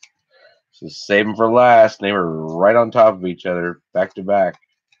same. So save them for last. They were right on top of each other, back to back.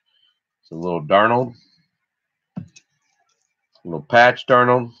 So a little Darnold, a little patch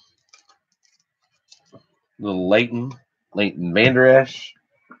Darnold, a little Leighton Vander Esch,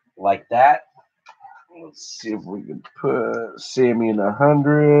 like that. Let's see if we can put Sammy in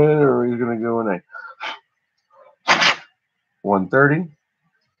 100, or he's going to go in a 130.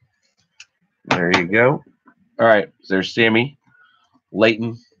 There you go. All right, so there's Sammy,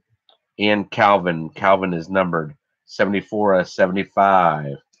 Leighton, and Calvin. Calvin is numbered 74 out of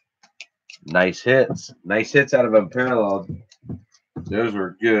 75. Nice hits. Nice hits out of unparalleled. Those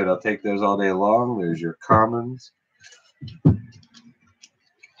were good. I'll take those all day long. There's your commons.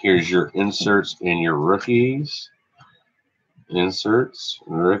 Here's your inserts and your rookies. Inserts,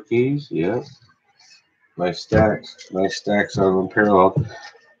 rookies, yeah. Nice stacks. Nice stacks of unparalleled.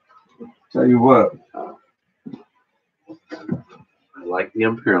 Tell you what. I like the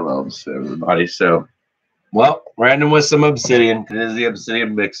unparalleled, everybody. So, well, random with some Obsidian. It is the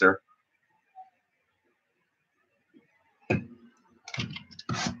Obsidian Mixer.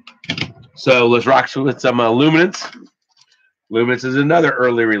 So let's rock with some Luminance. Luminance is another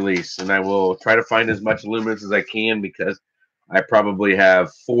early release, and I will try to find as much Luminance as I can because I probably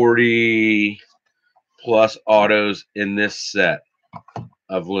have 40 plus autos in this set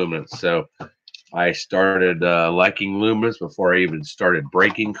of Luminance. So I started liking Luminance before I even started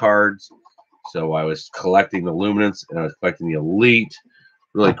breaking cards. So I was collecting the Luminance and I was collecting the Elite.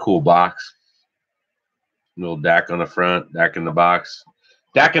 Really cool box. Little DAC on the front, DAC in the box.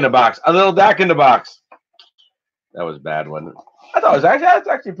 DAC in the box. A little DAC in the box. That was bad, wasn't it? I thought that's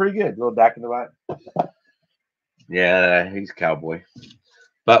actually pretty good. A little DAC in the box. Yeah, he's Cowboy.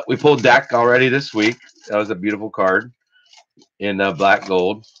 But we pulled DAC already this week. That was a beautiful card in black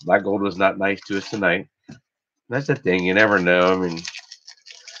gold. Black gold was not nice to us tonight. That's the thing. You never know. I mean,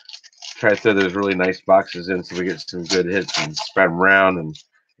 try to throw those really nice boxes in so we get some good hits and spread them around. And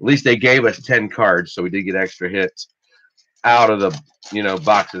at least they gave us 10 cards, so we did get extra hits out of the,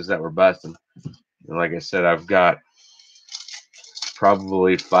 boxes that were busting. And like I said, I've got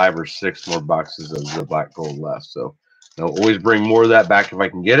probably 5 or 6 more boxes of the black gold left. So I'll always bring more of that back if I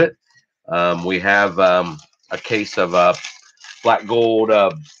can get it. We have a case of black gold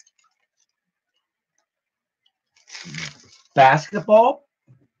basketball.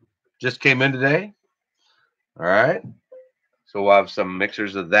 Just came in today. All right. So we'll have some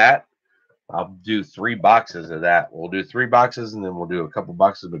mixers of that. I'll do 3 boxes of that. We'll do 3 boxes, and then we'll do a couple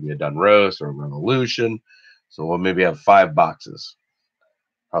boxes, maybe a Done Roast or a Revolution. So we'll maybe have 5 boxes.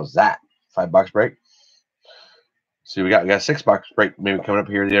 How's that? 5 box break. See, we got a 6 box break maybe coming up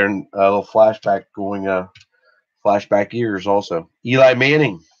here there, and a little flashback going. Flashback years also. Eli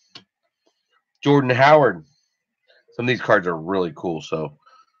Manning, Jordan Howard. Some of these cards are really cool. So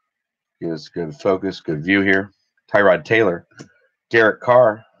gives good focus, good view here. Tyrod Taylor, Derek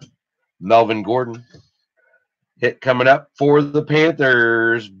Carr, Melvin Gordon. Hit coming up for the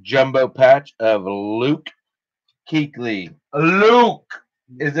Panthers. Jumbo patch of Luke Kuechly. Luke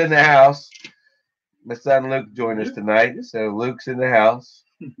is in the house. My son Luke joined us tonight, so Luke's in the house.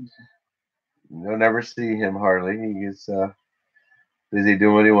 You'll never see him hardly. He gets busy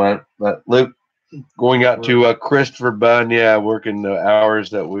doing what he wants. But Luke going out to Christopher Bunn. Yeah, working the hours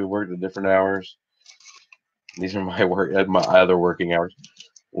that we worked, the different hours. These are my other working hours.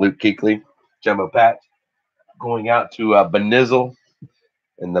 Luke Kuechly, Jumbo Patch. Going out to Benizzle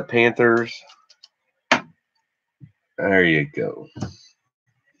and the Panthers. There you go.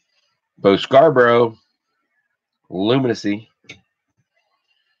 Bo Scarborough, Luminacy,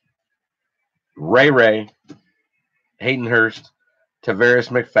 Ray, Hayden Hurst, Tavares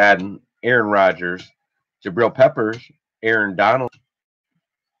McFadden, Aaron Rodgers, Jabril Peppers, Aaron Donald,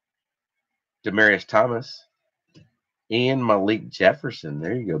 Demaryius Thomas, and Malik Jefferson.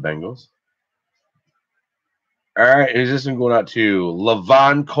 There you go, Bengals. All right, who's this one going out to?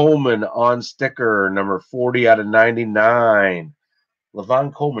 Levon Coleman on sticker, number 40 out of 99.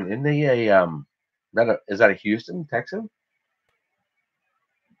 Levon Coleman, isn't he is that a Houston Texan?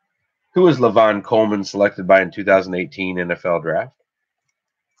 Who was Levon Coleman selected by in 2018 NFL Draft?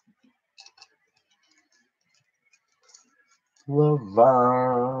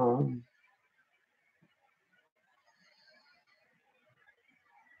 Levon.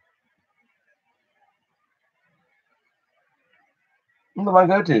 Who do I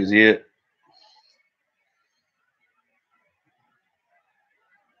go to? Is he it?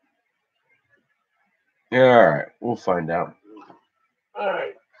 Yeah, all right. We'll find out. All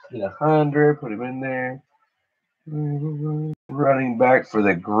right. Get 100. Put him in there. Running back for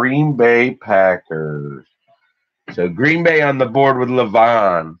the Green Bay Packers. So Green Bay on the board with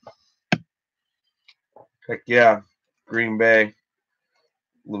Levon. Heck yeah. Green Bay.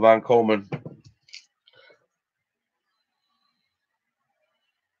 Levon Coleman.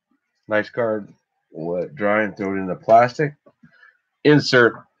 Nice card. What? Dry and throw it in the plastic.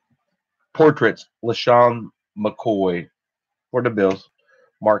 Insert portraits. LaShawn McCoy for the Bills.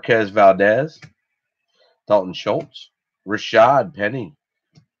 Marquez Valdez. Dalton Schultz. Rashad Penny.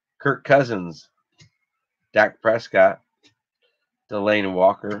 Kirk Cousins. Dak Prescott. Delane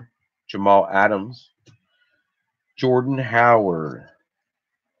Walker. Jamal Adams. Jordan Howard.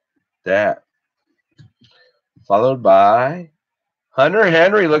 That. Followed by Hunter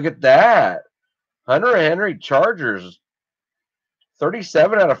Henry. Look at that. Hunter Henry Chargers.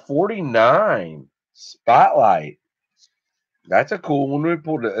 37 out of 49. Spotlight. That's a cool one we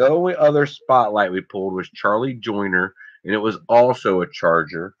pulled. The only other spotlight we pulled was Charlie Joyner, and it was also a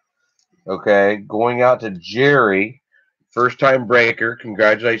Charger. Okay, going out to Jerry. First-time breaker.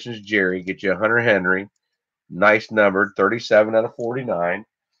 Congratulations, Jerry. Get you a Hunter Henry. Nice number. 37 out of 49.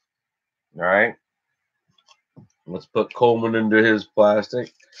 All right. Let's put Coleman into his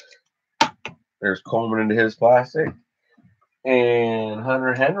plastic. There's Coleman into his plastic. And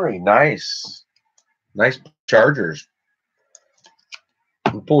Hunter Henry. Nice. Nice Chargers.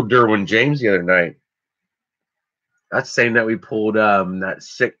 We pulled Derwin James the other night. That's the same that we pulled that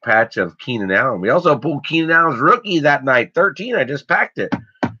sick patch of Keenan Allen. We also pulled Keenan Allen's rookie that night. 13. I just packed it.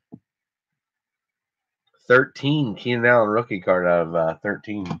 13 Keenan Allen rookie card out of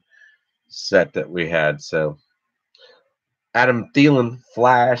 13 set that we had. So Adam Thielen,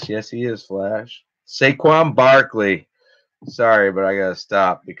 Flash. Yes, he is Flash. Saquon Barkley. Sorry, but I got to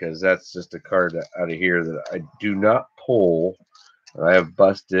stop because that's just a card out of here that I do not pull. I have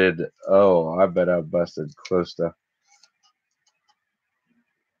busted. Oh, I bet I've busted close to.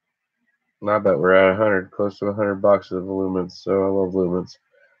 I bet we're at 100, close to 100 boxes of Lumens. So I love Lumens.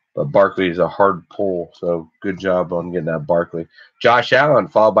 But Barkley is a hard pull. So good job on getting that Barkley. Josh Allen,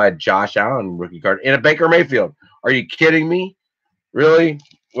 followed by Josh Allen rookie card. And a Baker Mayfield. Are you kidding me? Really?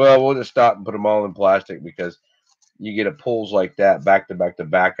 Well, we'll just stop and put them all in plastic because you get a pulls like that back to back to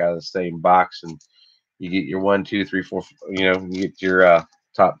back out of the same box. And you get your 1, 2, 3, 4, you get your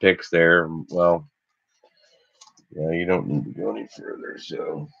top picks there. Well, Yeah, you don't need to go any further.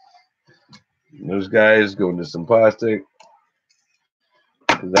 So those guys go into some plastic.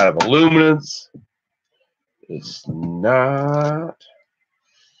 Is out of aluminums. It's not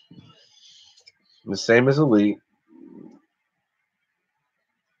the same as Elite.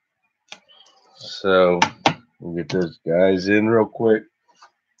 So we'll get those guys in real quick.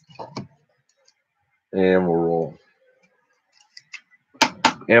 And we'll roll.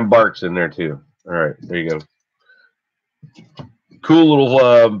 And Bart's in there too. All right, there you go. Cool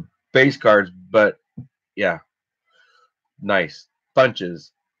little base cards, but yeah, nice.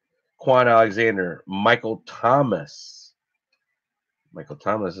 Bunches. Quan Alexander. Michael Thomas. Michael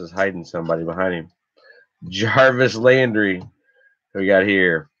Thomas is hiding somebody behind him. Jarvis Landry. Who we got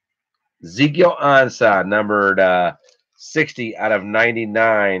here? Ezekiel Ansah, numbered 60 out of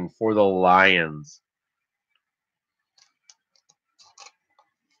 99 for the Lions.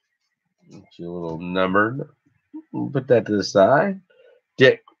 Get you a little numbered. Put that to the side.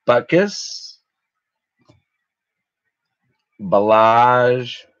 Dick Butkus.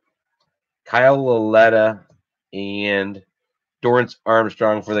 Balaj. Kyle Laletta. And Dorrance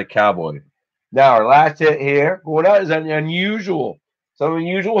Armstrong for the Cowboys. Now, our last hit here going out is unusual. Some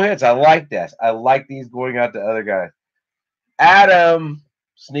unusual hits. I like this. I like these going out to other guys. Adam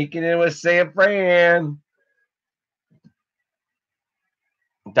sneaking in with San Fran.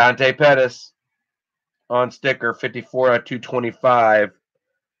 Dante Pettis on sticker, 54 out of 225.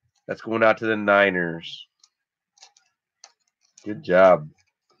 That's going out to the Niners. Good job.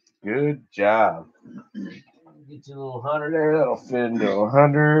 Good job. Get you a little 100 there. That'll fit into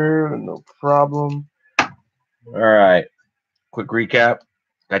 100. No problem. All right. Quick recap.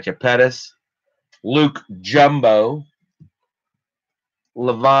 Got your Pettis. Luke Jumbo.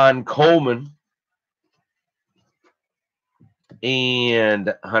 Levon Coleman.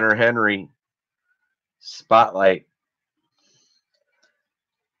 And Hunter Henry. Spotlight.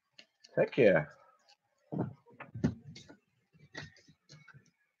 Heck yeah.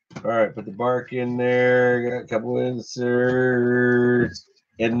 All right, put the bark in there. Got a couple inserts.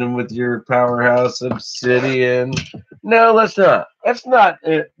 Ending with your powerhouse Obsidian. No, let's not. Let's not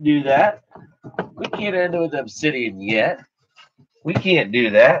do that. We can't end with Obsidian yet. We can't do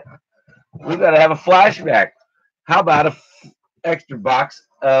that. We got to have a flashback. How about a extra box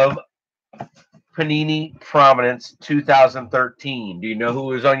of Panini Prominence 2013? Do you know who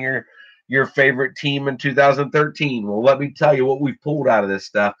was on your favorite team in 2013? Well, let me tell you what we pulled out of this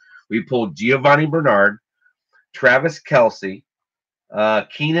stuff. We pulled Giovanni Bernard, Travis Kelce,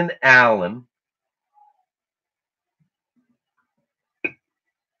 Keenan Allen,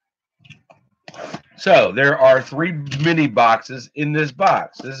 so there are 3 mini boxes in this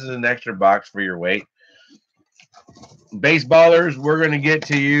box. This is an extra box for your weight. Baseballers, we're going to get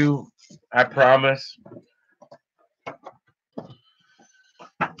to you, I promise.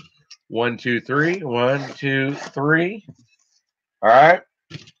 1, 2, 3. 1, 2, 3. All right.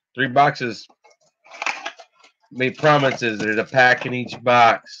 3 boxes. Made promises. There's a pack in each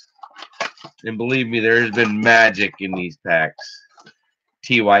box. And believe me, there has been magic in these packs.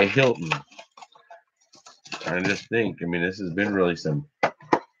 T.Y. Hilton. I just think, I mean, this has been really some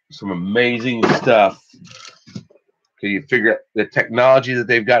amazing stuff. Okay, you figure out the technology that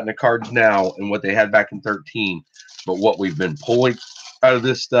they've got in the cards now and what they had back in 13. But what we've been pulling out of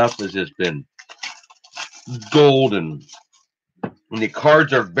this stuff has just been golden. And the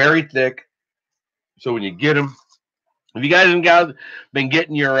cards are very thick. So when you get them, if you guys haven't been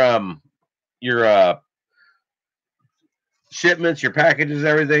getting your shipments, your packages,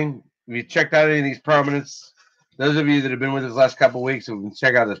 everything, if you checked out any of these Prominence, those of you that have been with us the last couple of weeks, and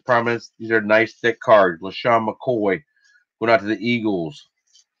check out this Prominence, these are nice thick cards. LaShawn McCoy went out to the Eagles.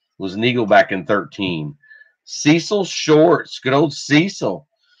 Was an Eagle back in 13. Cecil Shorts, good old Cecil,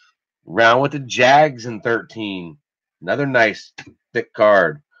 round with the Jags in 13. Another nice thick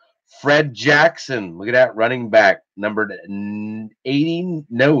card. Fred Jackson, look at that running back, numbered 98.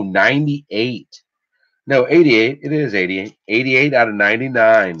 No, 88. It is 88. 88 out of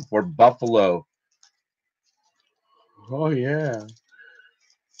 99 for Buffalo. Oh, yeah.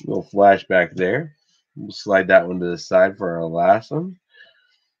 Little flashback there. We'll slide that one to the side for our last one.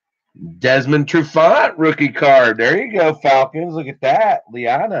 Desmond Trufant, rookie card. There you go, Falcons. Look at that.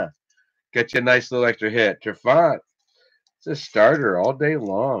 Liana. Got you a nice little extra hit. Trufant. It's a starter all day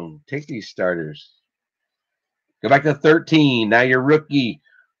long. Take these starters. Go back to 13. Now your rookie.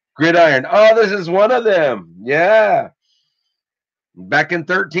 Gridiron. Oh, this is one of them. Yeah. Back in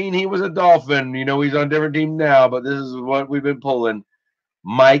 13, he was a Dolphin. You know, he's on a different team now, but this is what we've been pulling.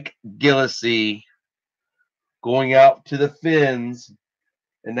 Mike Gillislee going out to the Finns,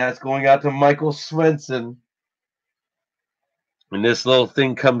 and that's going out to Michael Swenson. And this little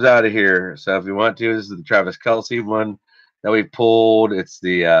thing comes out of here. So if you want to, this is the Travis Kelce one that we pulled. It's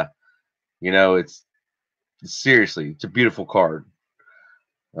the, it's seriously, it's a beautiful card.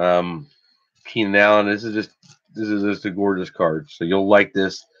 Keenan Allen, this is just a gorgeous card. So you'll like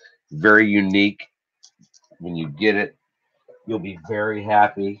this. Very unique. When you get it, you'll be very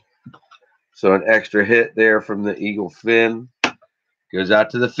happy. So an extra hit there from the Eagle Fin. Goes out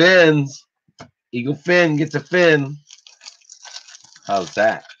to the Fins. Eagle Fin gets a fin. How's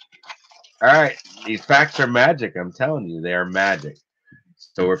that? All right. These packs are magic. I'm telling you, they are magic.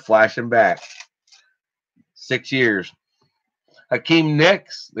 So we're flashing back. 6 years. Hakeem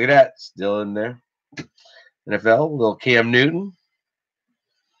Nicks. Look at that. Still in there. NFL. Little Cam Newton.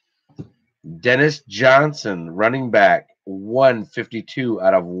 Dennis Johnson, running back. 152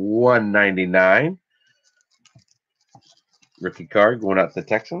 out of 199. Rookie card going out to the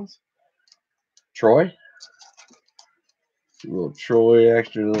Texans. Troy. A little Troy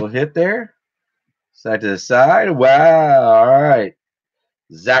extra little hit there. Side to the side. Wow. All right.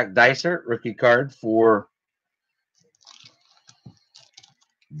 Zach Dysert, rookie card for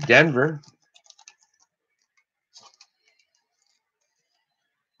Denver.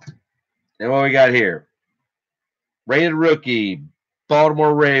 And what we got here? Rated rookie,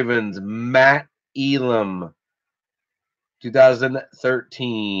 Baltimore Ravens, Matt Elam,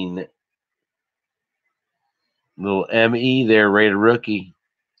 2013. Little ME there, rated rookie.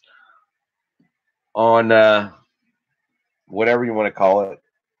 On whatever you want to call it,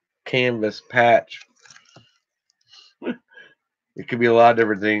 canvas patch. It could be a lot of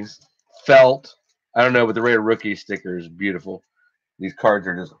different things. Felt. I don't know, but the rated rookie sticker is beautiful. These cards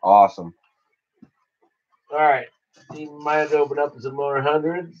are just awesome. All right. You might open up some more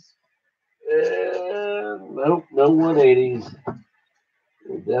hundreds. Nope, no 180s.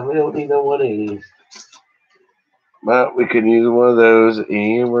 We definitely don't need no 180s. But we could use one of those,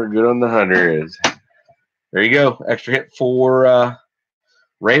 and we're good on the hundreds. There you go. Extra hit for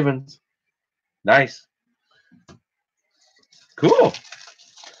Ravens. Nice. Cool.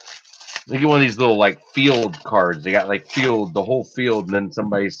 Look at one of these little like field cards. They got like field, the whole field, and then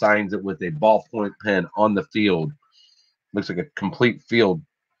somebody signs it with a ballpoint pen on the field. Looks like a complete field.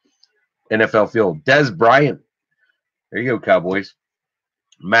 NFL field. Des Bryant. There you go, Cowboys.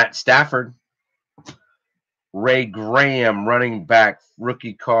 Matt Stafford. Ray Graham, running back,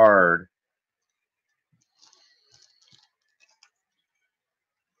 rookie card.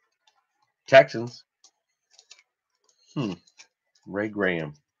 Texans. Ray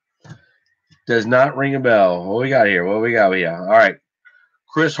Graham. Does not ring a bell. What we got here? What we got? All right.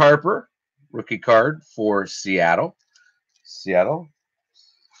 Chris Harper, rookie card for Seattle. Seattle.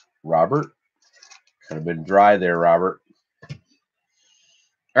 Robert. Kind of been dry there, Robert. All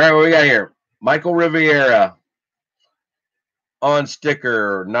right, what we got here? Michael Riviera on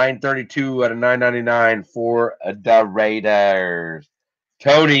sticker, 932 out of 999 for the Raiders.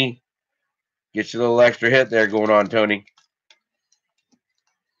 Tony, get your little extra hit there going on, Tony.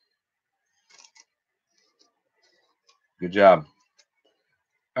 Good job.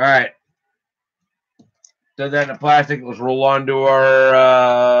 All right. Done that in the plastic. Let's roll on to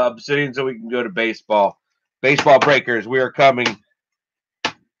our Obsidian so we can go to baseball. Baseball breakers, we are coming.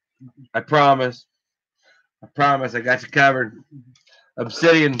 I promise. I promise. I got you covered.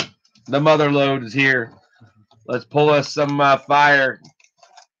 Obsidian, the mother load is here. Let's pull us some fire.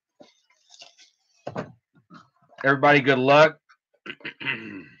 Everybody, good luck.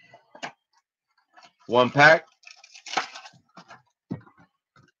 One pack.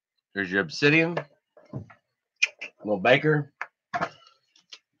 There's your Obsidian. Little Baker.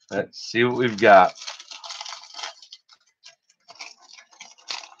 Let's see what we've got.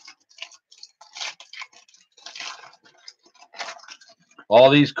 All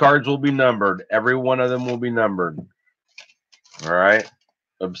these cards will be numbered. Every one of them will be numbered. All right.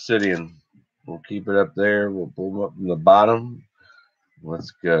 Obsidian. We'll keep it up there. We'll pull them up from the bottom.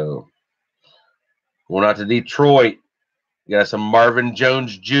 Let's go. Going out to Detroit. You got some Marvin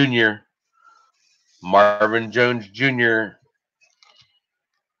Jones Jr. Marvin Jones Jr.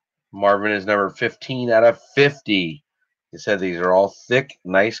 Marvin is number 15 out of 50. He said these are all thick,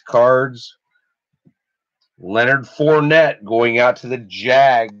 nice cards. Leonard Fournette going out to the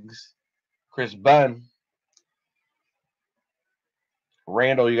Jags. Chris Bunn.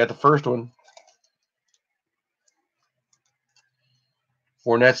 Randall, you got the first one.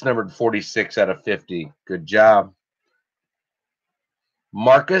 Fournette's numbered 46 out of 50. Good job.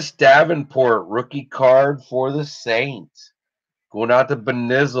 Marcus Davenport, rookie card for the Saints. Going out to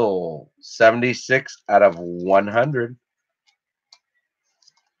Benizzle, 76 out of 100.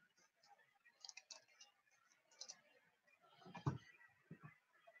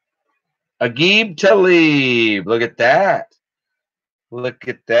 Agib Talib. Look at that. Look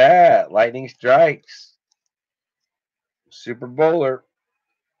at that. Lightning strikes. Super Bowler.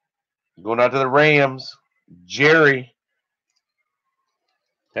 Going out to the Rams. Jerry.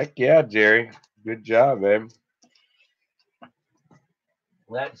 Heck yeah, Jerry. Good job, babe.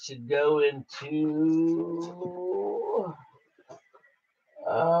 That should go into...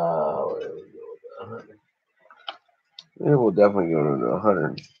 Oh, there we go. 100. It will definitely go to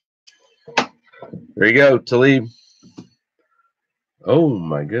 100. There you go, Talib. Oh,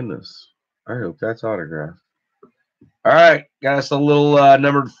 my goodness. I hope that's autographed. All right. Got us a little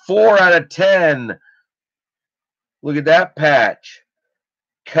numbered 4 out of 10. Look at that patch.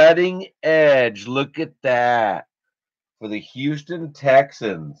 Cutting edge. Look at that. For the Houston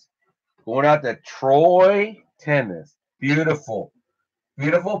Texans. Going out to Troy Tennis. Beautiful.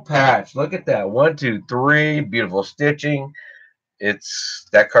 Beautiful patch. Look at that. 1, 2, 3. Beautiful stitching.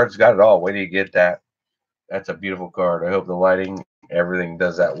 That card's got it all. Wait till you get that. That's a beautiful card. I hope the lighting, everything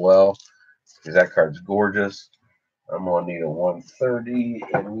does that well. Because that card's gorgeous. I'm going to need a 130.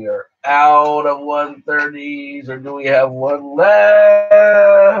 And we are out of 130s. Or do we have one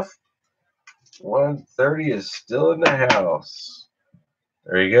left? 130 is still in the house.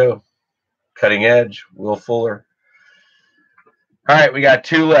 There you go. Cutting edge. Will Fuller. All right, we got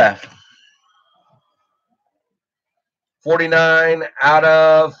 2 left. 49 out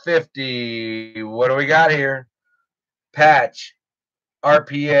of 50. What do we got here? Patch.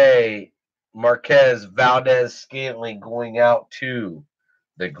 RPA. Marquez Valdez-Scantling going out to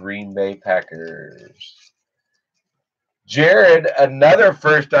the Green Bay Packers. Jared, another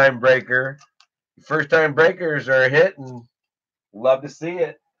first-time breaker. First-time breakers are hitting. Love to see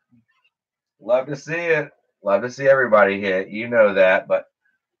it. Love to see it. Love to see everybody hit. You know that, but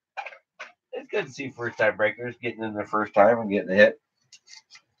it's good to see first-time breakers getting in their first time and getting a hit.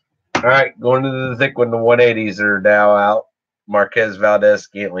 All right, going to the thick one. The 180s are now out. Marquez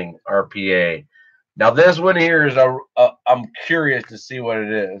Valdez-Scantling, RPA. Now, this one here is I'm curious to see what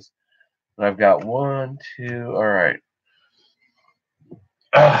it is. And I've got 1, 2. All right.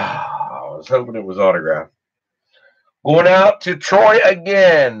 I was hoping it was autographed. Going out to Troy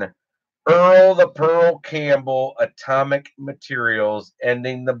again. Earl the Pearl Campbell, Atomic Materials,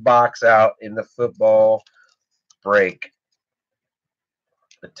 ending the box out in the football break.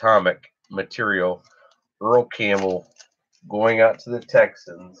 Atomic Material. Earl Campbell going out to the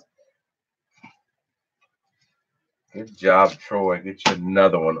Texans. Good job, Troy. Get you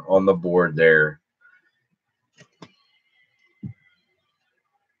another one on the board there.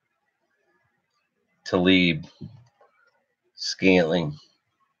 Talib, Scantling,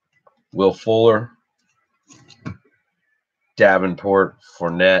 Will Fuller, Davenport,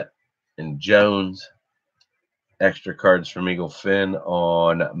 Fournette, and Jones. Extra cards from Eagle Finn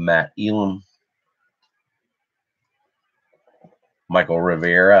on Matt Elam. Michael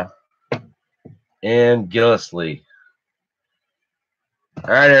Rivera, and Gillisley.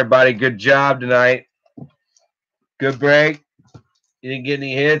 All right, everybody. Good job tonight. Good break. You didn't get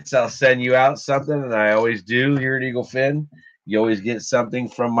any hits, I'll send you out something, and I always do here at Eagle Finn. You always get something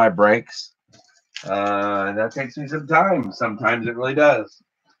from my breaks. And that takes me some time. Sometimes it really does.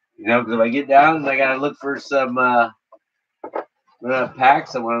 You know, because if I get down and I got to look for some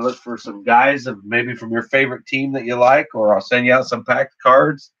packs, I want to look for some guys of maybe from your favorite team that you like, or I'll send you out some packed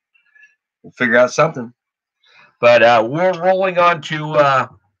cards. We'll figure out something. But we're rolling on to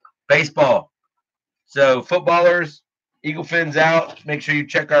baseball. So, footballers, Eagle Finn's out. Make sure you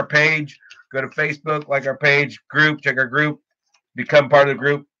check our page. Go to Facebook, like our page, group, check our group, become part of the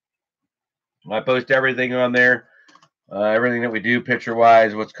group. I post everything on there, everything that we do,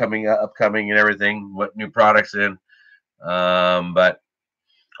 picture-wise, what's coming, upcoming, and everything, what new products in. But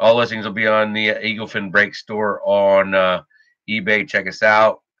all listings will be on the Eagle Finn Break store on eBay. Check us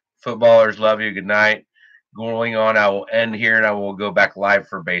out. Footballers, love you. Good night. Going on, I will end here, and I will go back live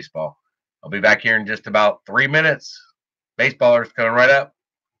for baseball. I'll be back here in just about 3 minutes. Baseballers coming right up.